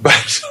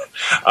 But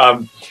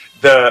I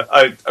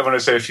want to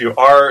say, if you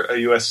are a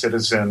U.S.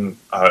 citizen,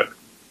 I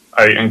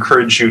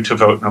encourage you to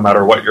vote no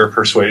matter what your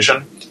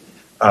persuasion.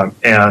 To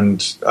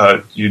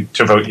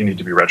vote, you need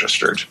to be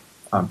registered.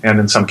 And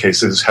in some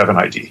cases have an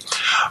ID.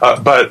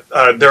 But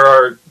there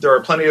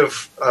are plenty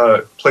of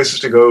places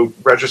to go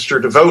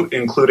register to vote,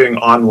 including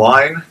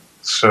online.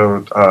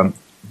 So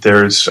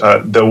there's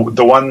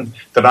the one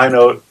that I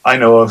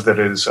know of that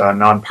is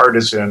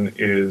nonpartisan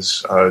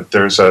is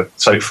there's a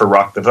site for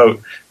Rock the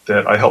Vote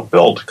that I helped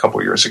build a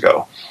couple years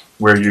ago,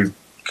 where you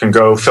can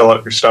go fill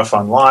out your stuff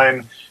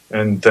online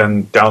and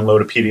then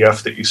download a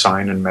PDF that you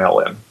sign and mail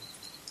in.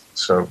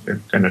 So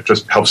it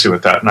just helps you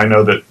with that. And I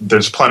know that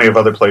there's plenty of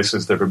other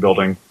places that are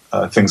building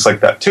things like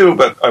that too,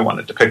 but I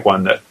wanted to pick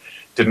one that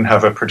didn't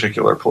have a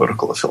particular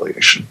political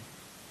affiliation.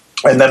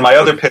 And then my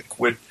other pick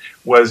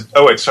was,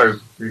 oh wait, sorry,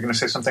 were you going to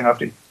say something,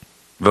 Avdi?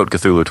 Vote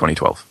Cthulhu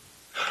 2012.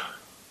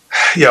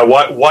 Yeah,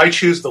 why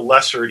choose the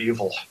lesser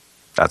evil?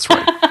 That's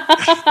right.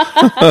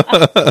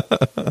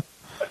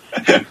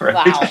 Right?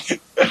 Wow.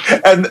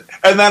 And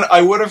then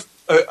I would have,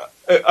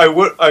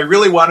 I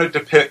really wanted to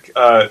pick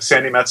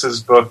Sandy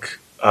Metz's book,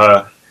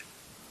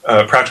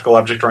 Practical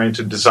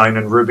Object-Oriented Design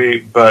in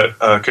Ruby, but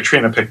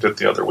Katrina picked it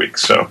the other week,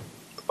 so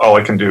all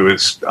I can do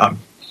is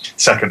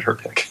second her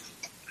pick.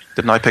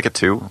 Didn't I pick it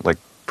too, like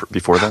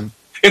before then?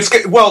 It's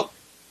well,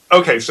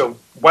 okay. So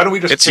why don't we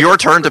just? It's your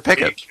turn to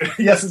pick it.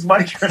 Yes, it's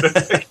my turn to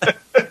pick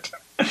it.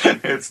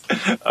 It's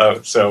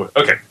so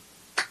okay.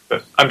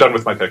 I'm done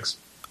with my picks.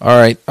 All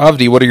right,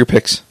 Avdi, what are your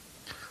picks?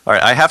 All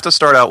right, I have to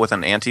start out with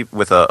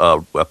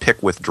a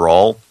pick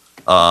withdrawal.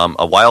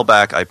 A while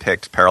back, I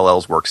picked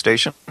Parallels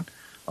Workstation,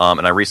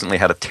 and I recently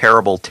had a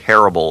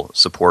terrible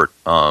support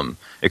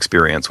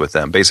experience with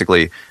them.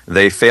 Basically,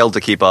 they failed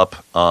to keep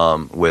up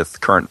with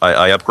current.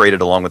 I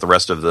upgraded along with the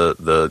rest of the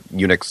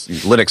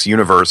Linux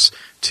universe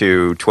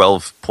to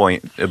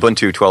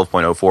Ubuntu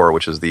 12.04,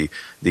 which is the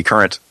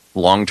current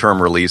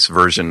long-term release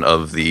version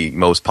of the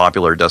most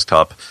popular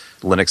desktop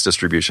Linux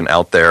distribution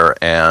out there,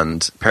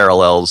 and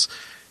Parallels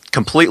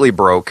completely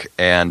broke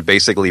and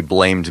basically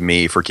blamed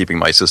me for keeping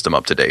my system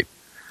up to date,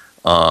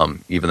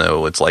 even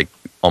though it's like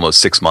almost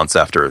 6 months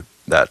after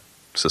that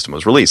system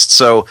was released.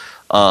 So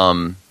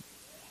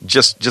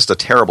just a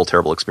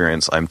terrible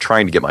experience. I'm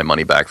trying to get my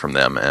money back from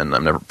them, and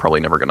I'm probably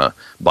never going to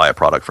buy a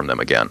product from them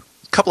again.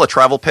 A couple of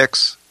travel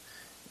picks.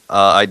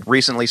 I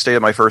recently stayed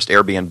at my first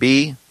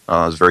Airbnb. It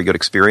was a very good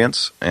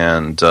experience,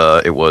 and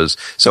it was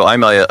so.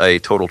 I'm a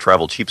total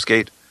travel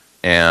cheapskate,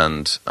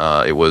 and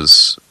it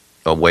was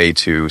a way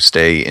to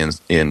stay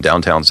in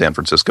downtown San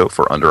Francisco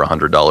for under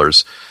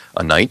 $100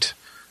 a night.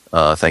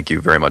 Thank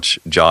you very much,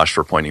 Josh,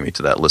 for pointing me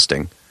to that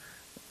listing.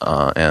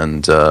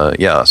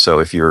 So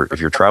if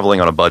you're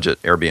traveling on a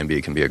budget,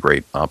 Airbnb can be a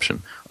great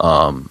option.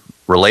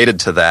 Related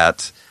to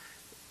that,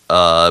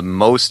 in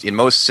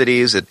most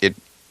cities,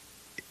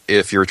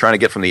 if you're trying to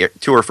get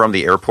to or from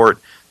the airport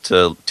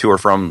to or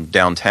from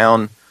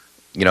downtown,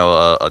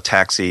 a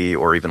taxi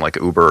or even like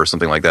Uber or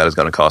something like that is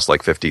going to cost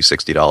like $50,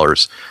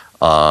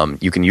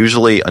 $60. You can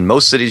usually, in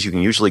most cities, you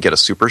can usually get a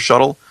super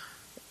shuttle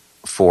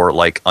for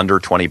like under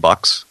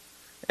 $20,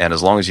 and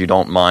as long as you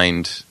don't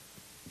mind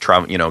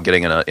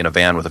getting in a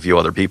van with a few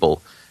other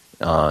people,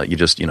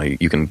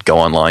 you can go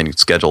online, you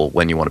schedule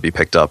when you want to be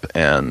picked up,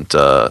 and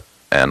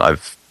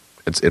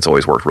it's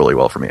always worked really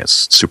well for me.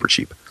 It's super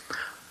cheap.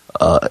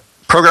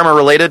 Programmer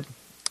related,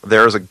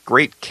 there's a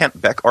great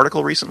Kent Beck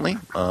article recently.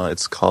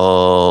 It's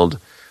called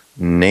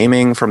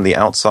 "Naming from the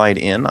Outside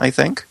In," I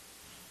think,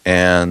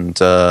 and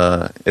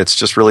it's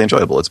just really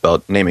enjoyable. It's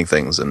about naming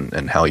things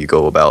and how you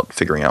go about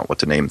figuring out what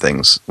to name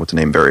things, what to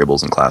name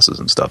variables and classes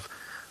and stuff.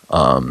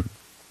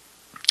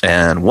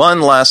 And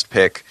one last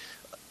pick,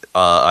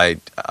 I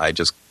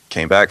just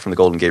came back from the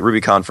Golden Gate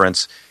Ruby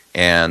conference,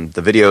 and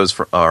the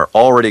videos are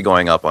already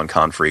going up on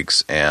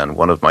Confreaks, and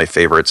one of my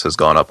favorites has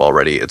gone up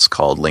already. It's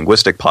called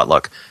Linguistic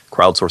Potluck,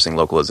 Crowdsourcing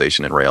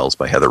Localization in Rails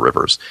by Heather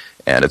Rivers.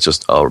 And it's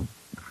just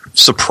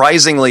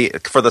surprisingly,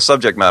 for the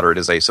subject matter, it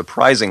is a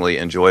surprisingly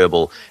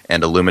enjoyable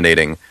and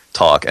illuminating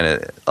talk,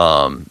 and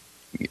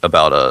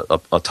about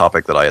a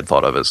topic that I had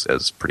thought of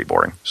as pretty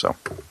boring. So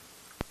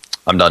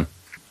I'm done.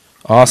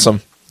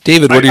 Awesome.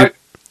 David, what are your...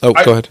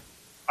 go ahead.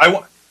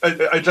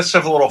 I just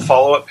have a little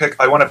follow-up pick.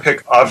 I want to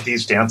pick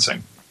Avdi's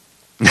dancing.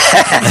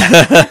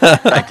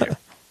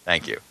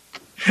 Thank you.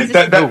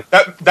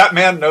 That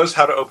man knows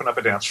how to open up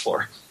a dance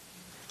floor.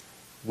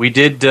 We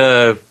did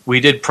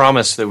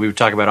promise that we would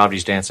talk about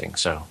Avdi's dancing.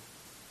 So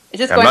is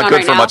this I'm going not on good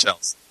right for now? much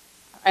else.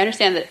 I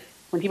understand that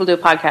when people do a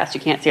podcast, you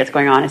can't see what's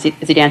going on. Is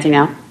he dancing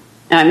now?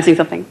 Am I missing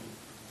something?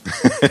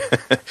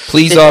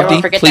 Please, Did everyone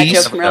Avdi, forget please.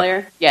 that joke from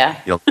earlier? Yeah.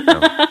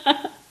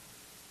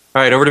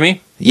 all right, over to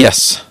me.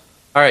 Yes.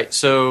 All right,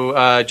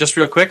 so just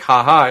real quick,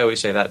 I always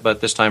say that,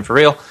 but this time for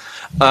real.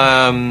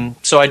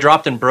 So I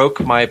dropped and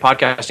broke my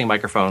podcasting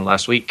microphone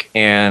last week,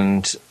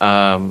 and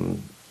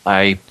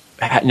I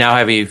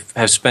now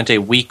have spent a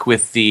week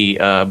with the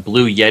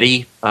Blue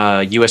Yeti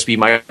USB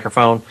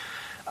microphone.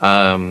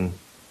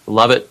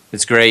 Love it.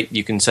 It's great.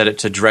 You can set it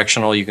to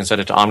directional. You can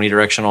set it to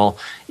omnidirectional.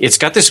 It's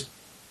got this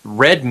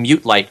red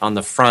mute light on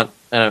the front,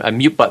 a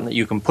mute button that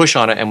you can push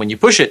on it, and when you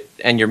push it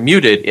and you're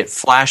muted, it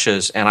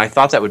flashes, and I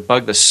thought that would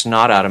bug the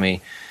snot out of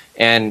me.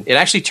 And it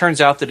actually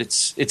turns out that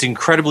it's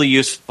incredibly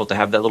useful to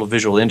have that little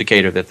visual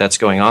indicator that that's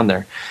going on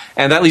there.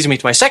 And that leads me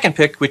to my second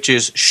pick, which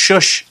is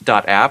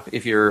shush.app,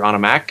 if you're on a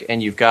Mac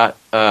and you've got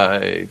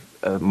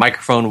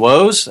microphone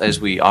woes, as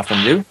we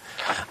often do.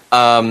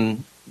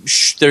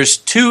 There's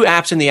 2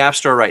 apps in the App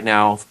Store right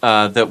now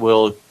that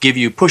will give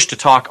you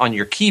push-to-talk on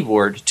your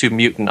keyboard to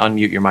mute and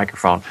unmute your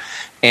microphone.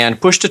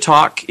 And push to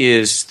talk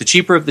is the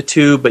cheaper of the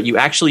two, but you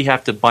actually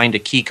have to bind a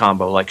key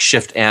combo like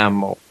Shift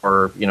M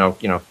or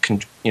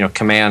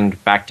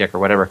Command backtick or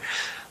whatever.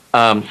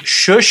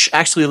 Shush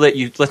actually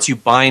lets you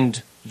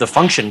bind the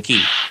function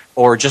key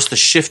or just the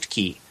Shift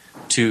key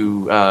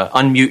to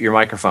unmute your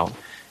microphone.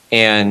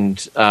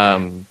 And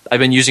I've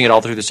been using it all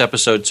through this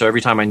episode, so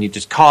every time I need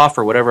to cough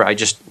or whatever, I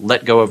just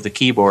let go of the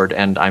keyboard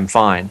and I'm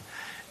fine.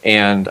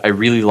 And I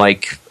really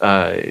like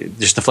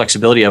just the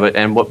flexibility of it.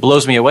 And what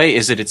blows me away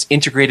is that it's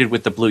integrated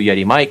with the Blue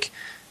Yeti mic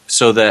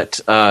so that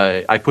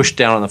I push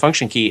down on the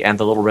function key and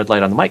the little red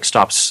light on the mic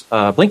stops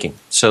blinking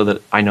so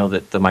that I know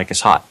that the mic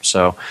is hot.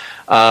 So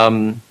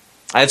I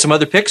had some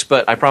other picks,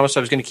 but I promised I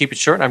was going to keep it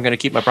short, and I'm going to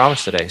keep my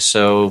promise today.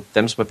 So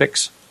them's my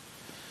picks.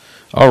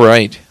 All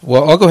right.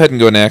 Well, I'll go ahead and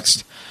go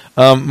next.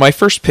 My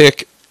first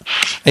pick,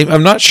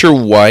 I'm not sure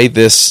why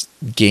this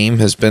game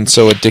has been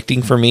so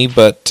addicting for me,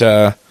 but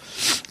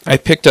I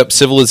picked up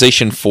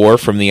Civilization 4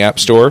 from the App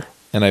Store,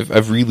 and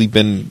I've really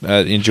been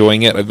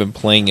enjoying it. I've been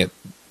playing it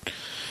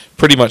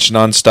pretty much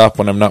nonstop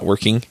when I'm not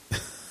working.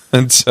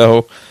 And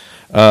so,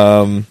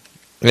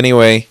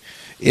 anyway,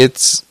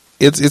 it's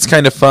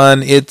kind of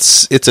fun.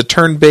 It's a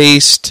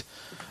turn-based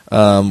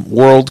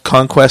world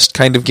conquest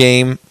kind of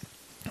game.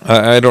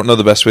 I don't know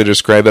the best way to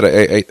describe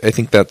it. I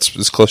think that's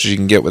as close as you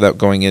can get without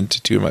going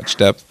into too much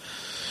depth.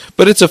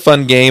 But it's a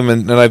fun game,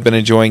 and I've been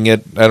enjoying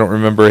it. I don't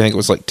remember. I think it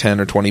was like $10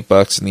 or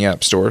 $20 in the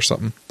App Store or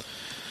something.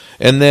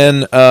 And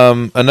then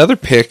another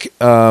pick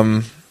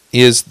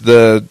is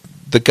the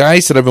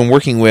guys that I've been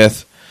working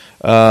with.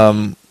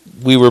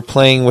 We were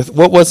playing with,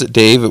 what was it,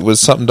 Dave? It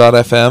was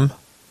something.fm?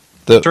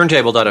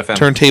 Turntable.fm.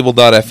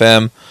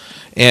 Turntable.fm.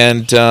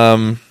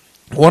 And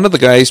one of the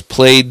guys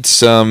played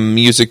some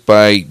music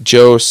by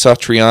Joe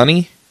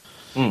Satriani.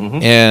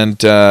 Mm-hmm.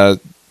 And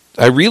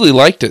I really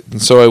liked it,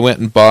 and so I went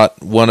and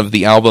bought one of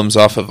the albums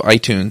off of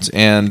iTunes,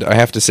 and I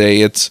have to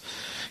say it's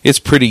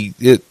pretty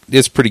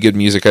good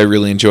music. I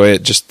really enjoy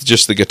it,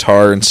 just the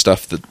guitar and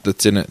stuff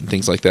that's in it and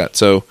things like that.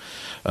 So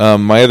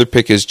my other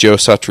pick is Joe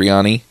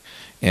Satriani,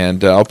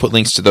 and I'll put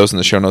links to those in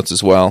the show notes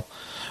as well.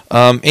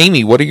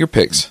 Amy, what are your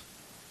picks?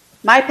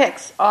 My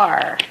picks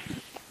are,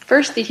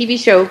 first, the TV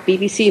show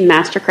BBC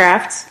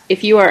Mastercrafts.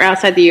 If you are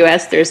outside the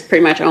U.S., there's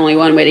pretty much only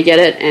one way to get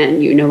it,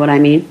 and you know what I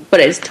mean. But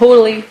it's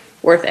totally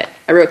worth it.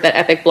 I wrote that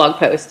epic blog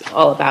post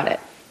all about it.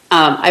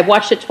 I've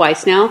watched it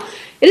twice now.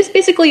 It is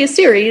basically a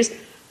series.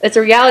 It's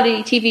a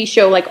reality TV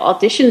show, like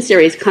audition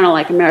series, kind of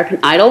like American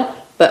Idol,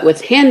 but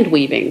with hand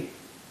weaving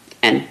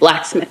and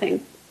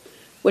blacksmithing,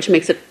 which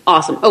makes it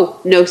awesome. Oh,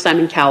 no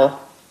Simon Cowell.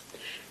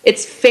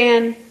 It's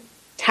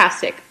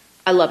fantastic.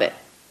 I love it.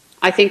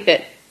 I think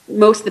that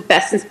most of the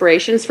best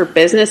inspirations for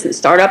business and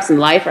startups in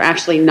life are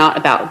actually not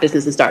about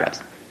business and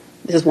startups.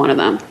 This is one of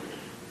them.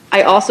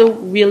 I also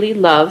really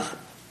love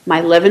my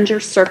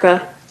Levenger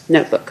Circa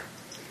notebook.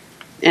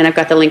 And I've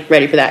got the link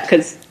ready for that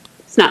because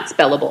it's not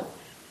spellable.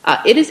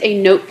 It is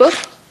a notebook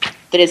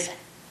that is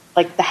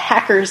like the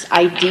hacker's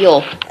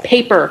ideal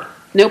paper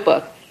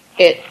notebook.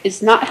 It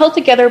is not held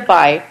together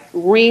by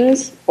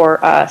rings or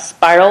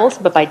spirals,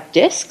 but by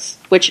discs,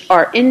 which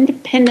are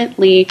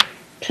independently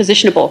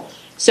positionable.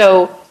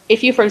 So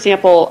if you, for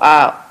example,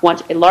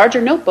 want a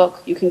larger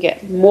notebook, you can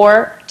get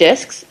more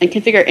discs and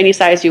configure any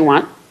size you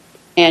want.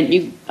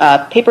 And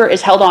paper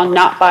is held on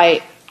not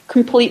by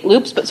complete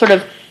loops, but sort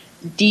of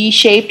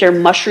D-shaped or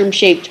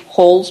mushroom-shaped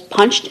holes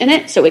punched in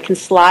it, so it can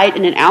slide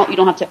in and out. You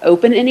don't have to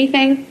open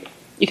anything.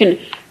 You can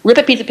rip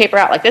a piece of paper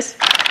out like this,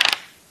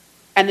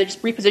 and then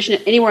just reposition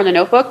it anywhere in the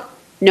notebook.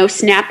 No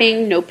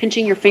snapping, no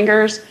pinching your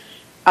fingers.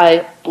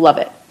 I love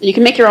it. You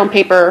can make your own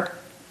paper,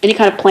 any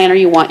kind of planner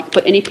you want. You can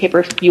put any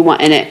paper you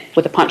want in it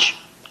with a punch.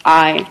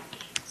 I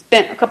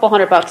spent a couple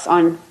 $100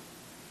 on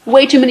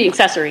way too many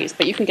accessories,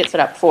 but you can get set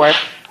up for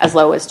as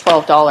low as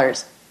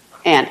 $12.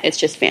 And it's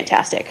just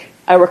fantastic.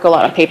 I work a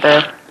lot on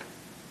paper,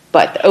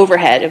 but the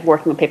overhead of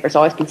working with paper has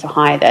always been so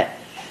high that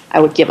I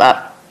would give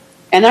up.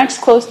 And then I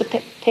just closed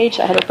the page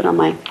I had open on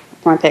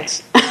my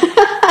picks.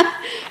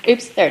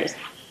 Oops, there it is.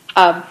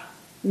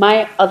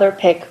 My other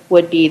pick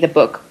would be the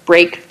book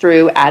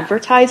Breakthrough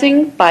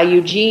Advertising by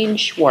Eugene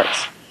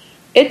Schwartz.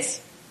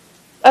 It's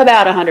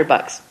about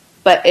 $100,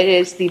 but it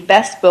is the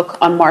best book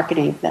on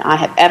marketing that I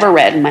have ever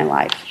read in my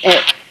life.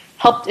 It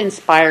helped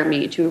inspire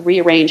me to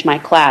rearrange my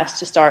class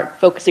to start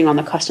focusing on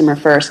the customer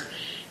first.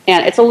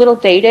 And it's a little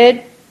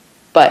dated,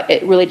 but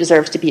it really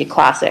deserves to be a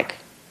classic.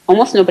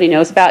 Almost nobody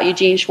knows about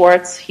Eugene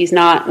Schwartz. He's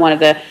not one of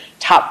the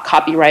top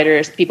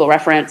copywriters people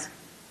reference,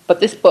 but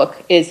this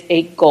book is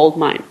a gold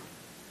mine.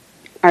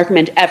 I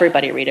recommend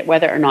everybody read it,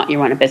 whether or not you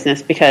run a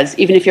business, because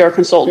even if you're a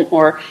consultant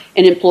or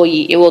an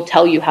employee, it will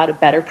tell you how to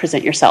better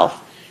present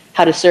yourself,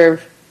 how to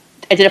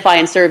identify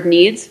and serve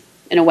needs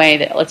in a way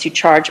that lets you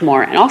charge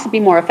more and also be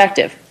more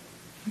effective.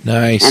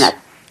 Nice. And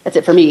that's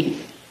it for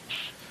me.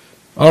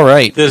 All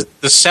right. The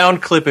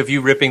sound clip of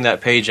you ripping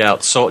that page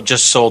out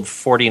just sold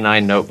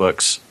 49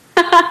 notebooks.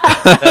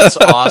 That's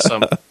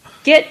awesome.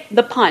 get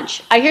the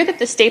Punch. I hear that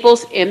the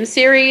Staples M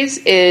series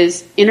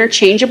is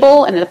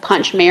interchangeable and the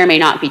Punch may or may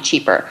not be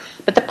cheaper.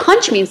 But the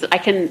Punch means that I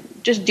can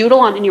just doodle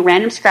on any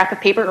random scrap of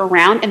paper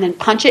around and then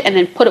punch it and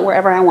then put it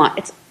wherever I want.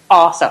 It's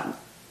awesome.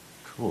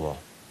 Cool.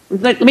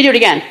 Let me do it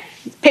again.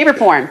 Paper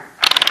porn.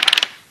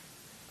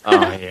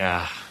 Oh,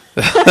 yeah.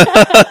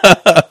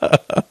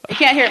 You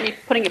can't hear me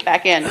putting it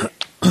back in. You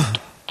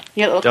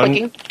hear a little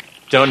clicking?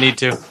 Don't need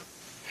to.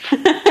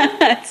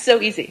 It's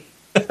so easy.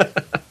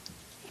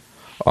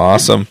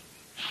 Awesome.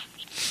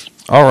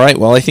 All right.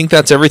 Well, I think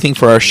that's everything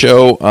for our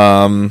show.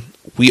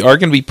 We are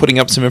going to be putting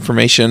up some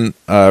information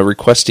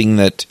requesting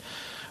that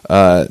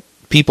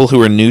people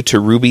who are new to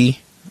Ruby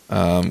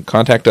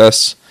contact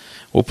us.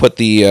 We'll put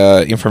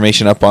the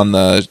information up on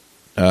the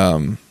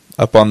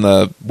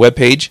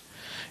webpage,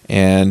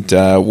 and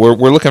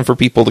we're looking for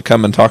people to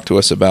come and talk to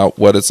us about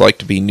what it's like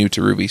to be new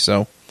to Ruby.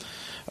 So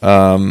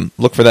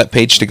look for that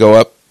page to go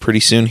up pretty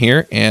soon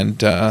here.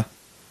 And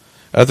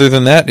other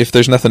than that, if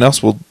there's nothing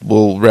else,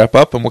 we'll wrap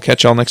up and we'll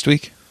catch y'all next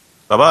week.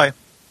 Bye-bye.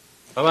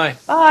 Bye-bye.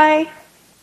 Bye.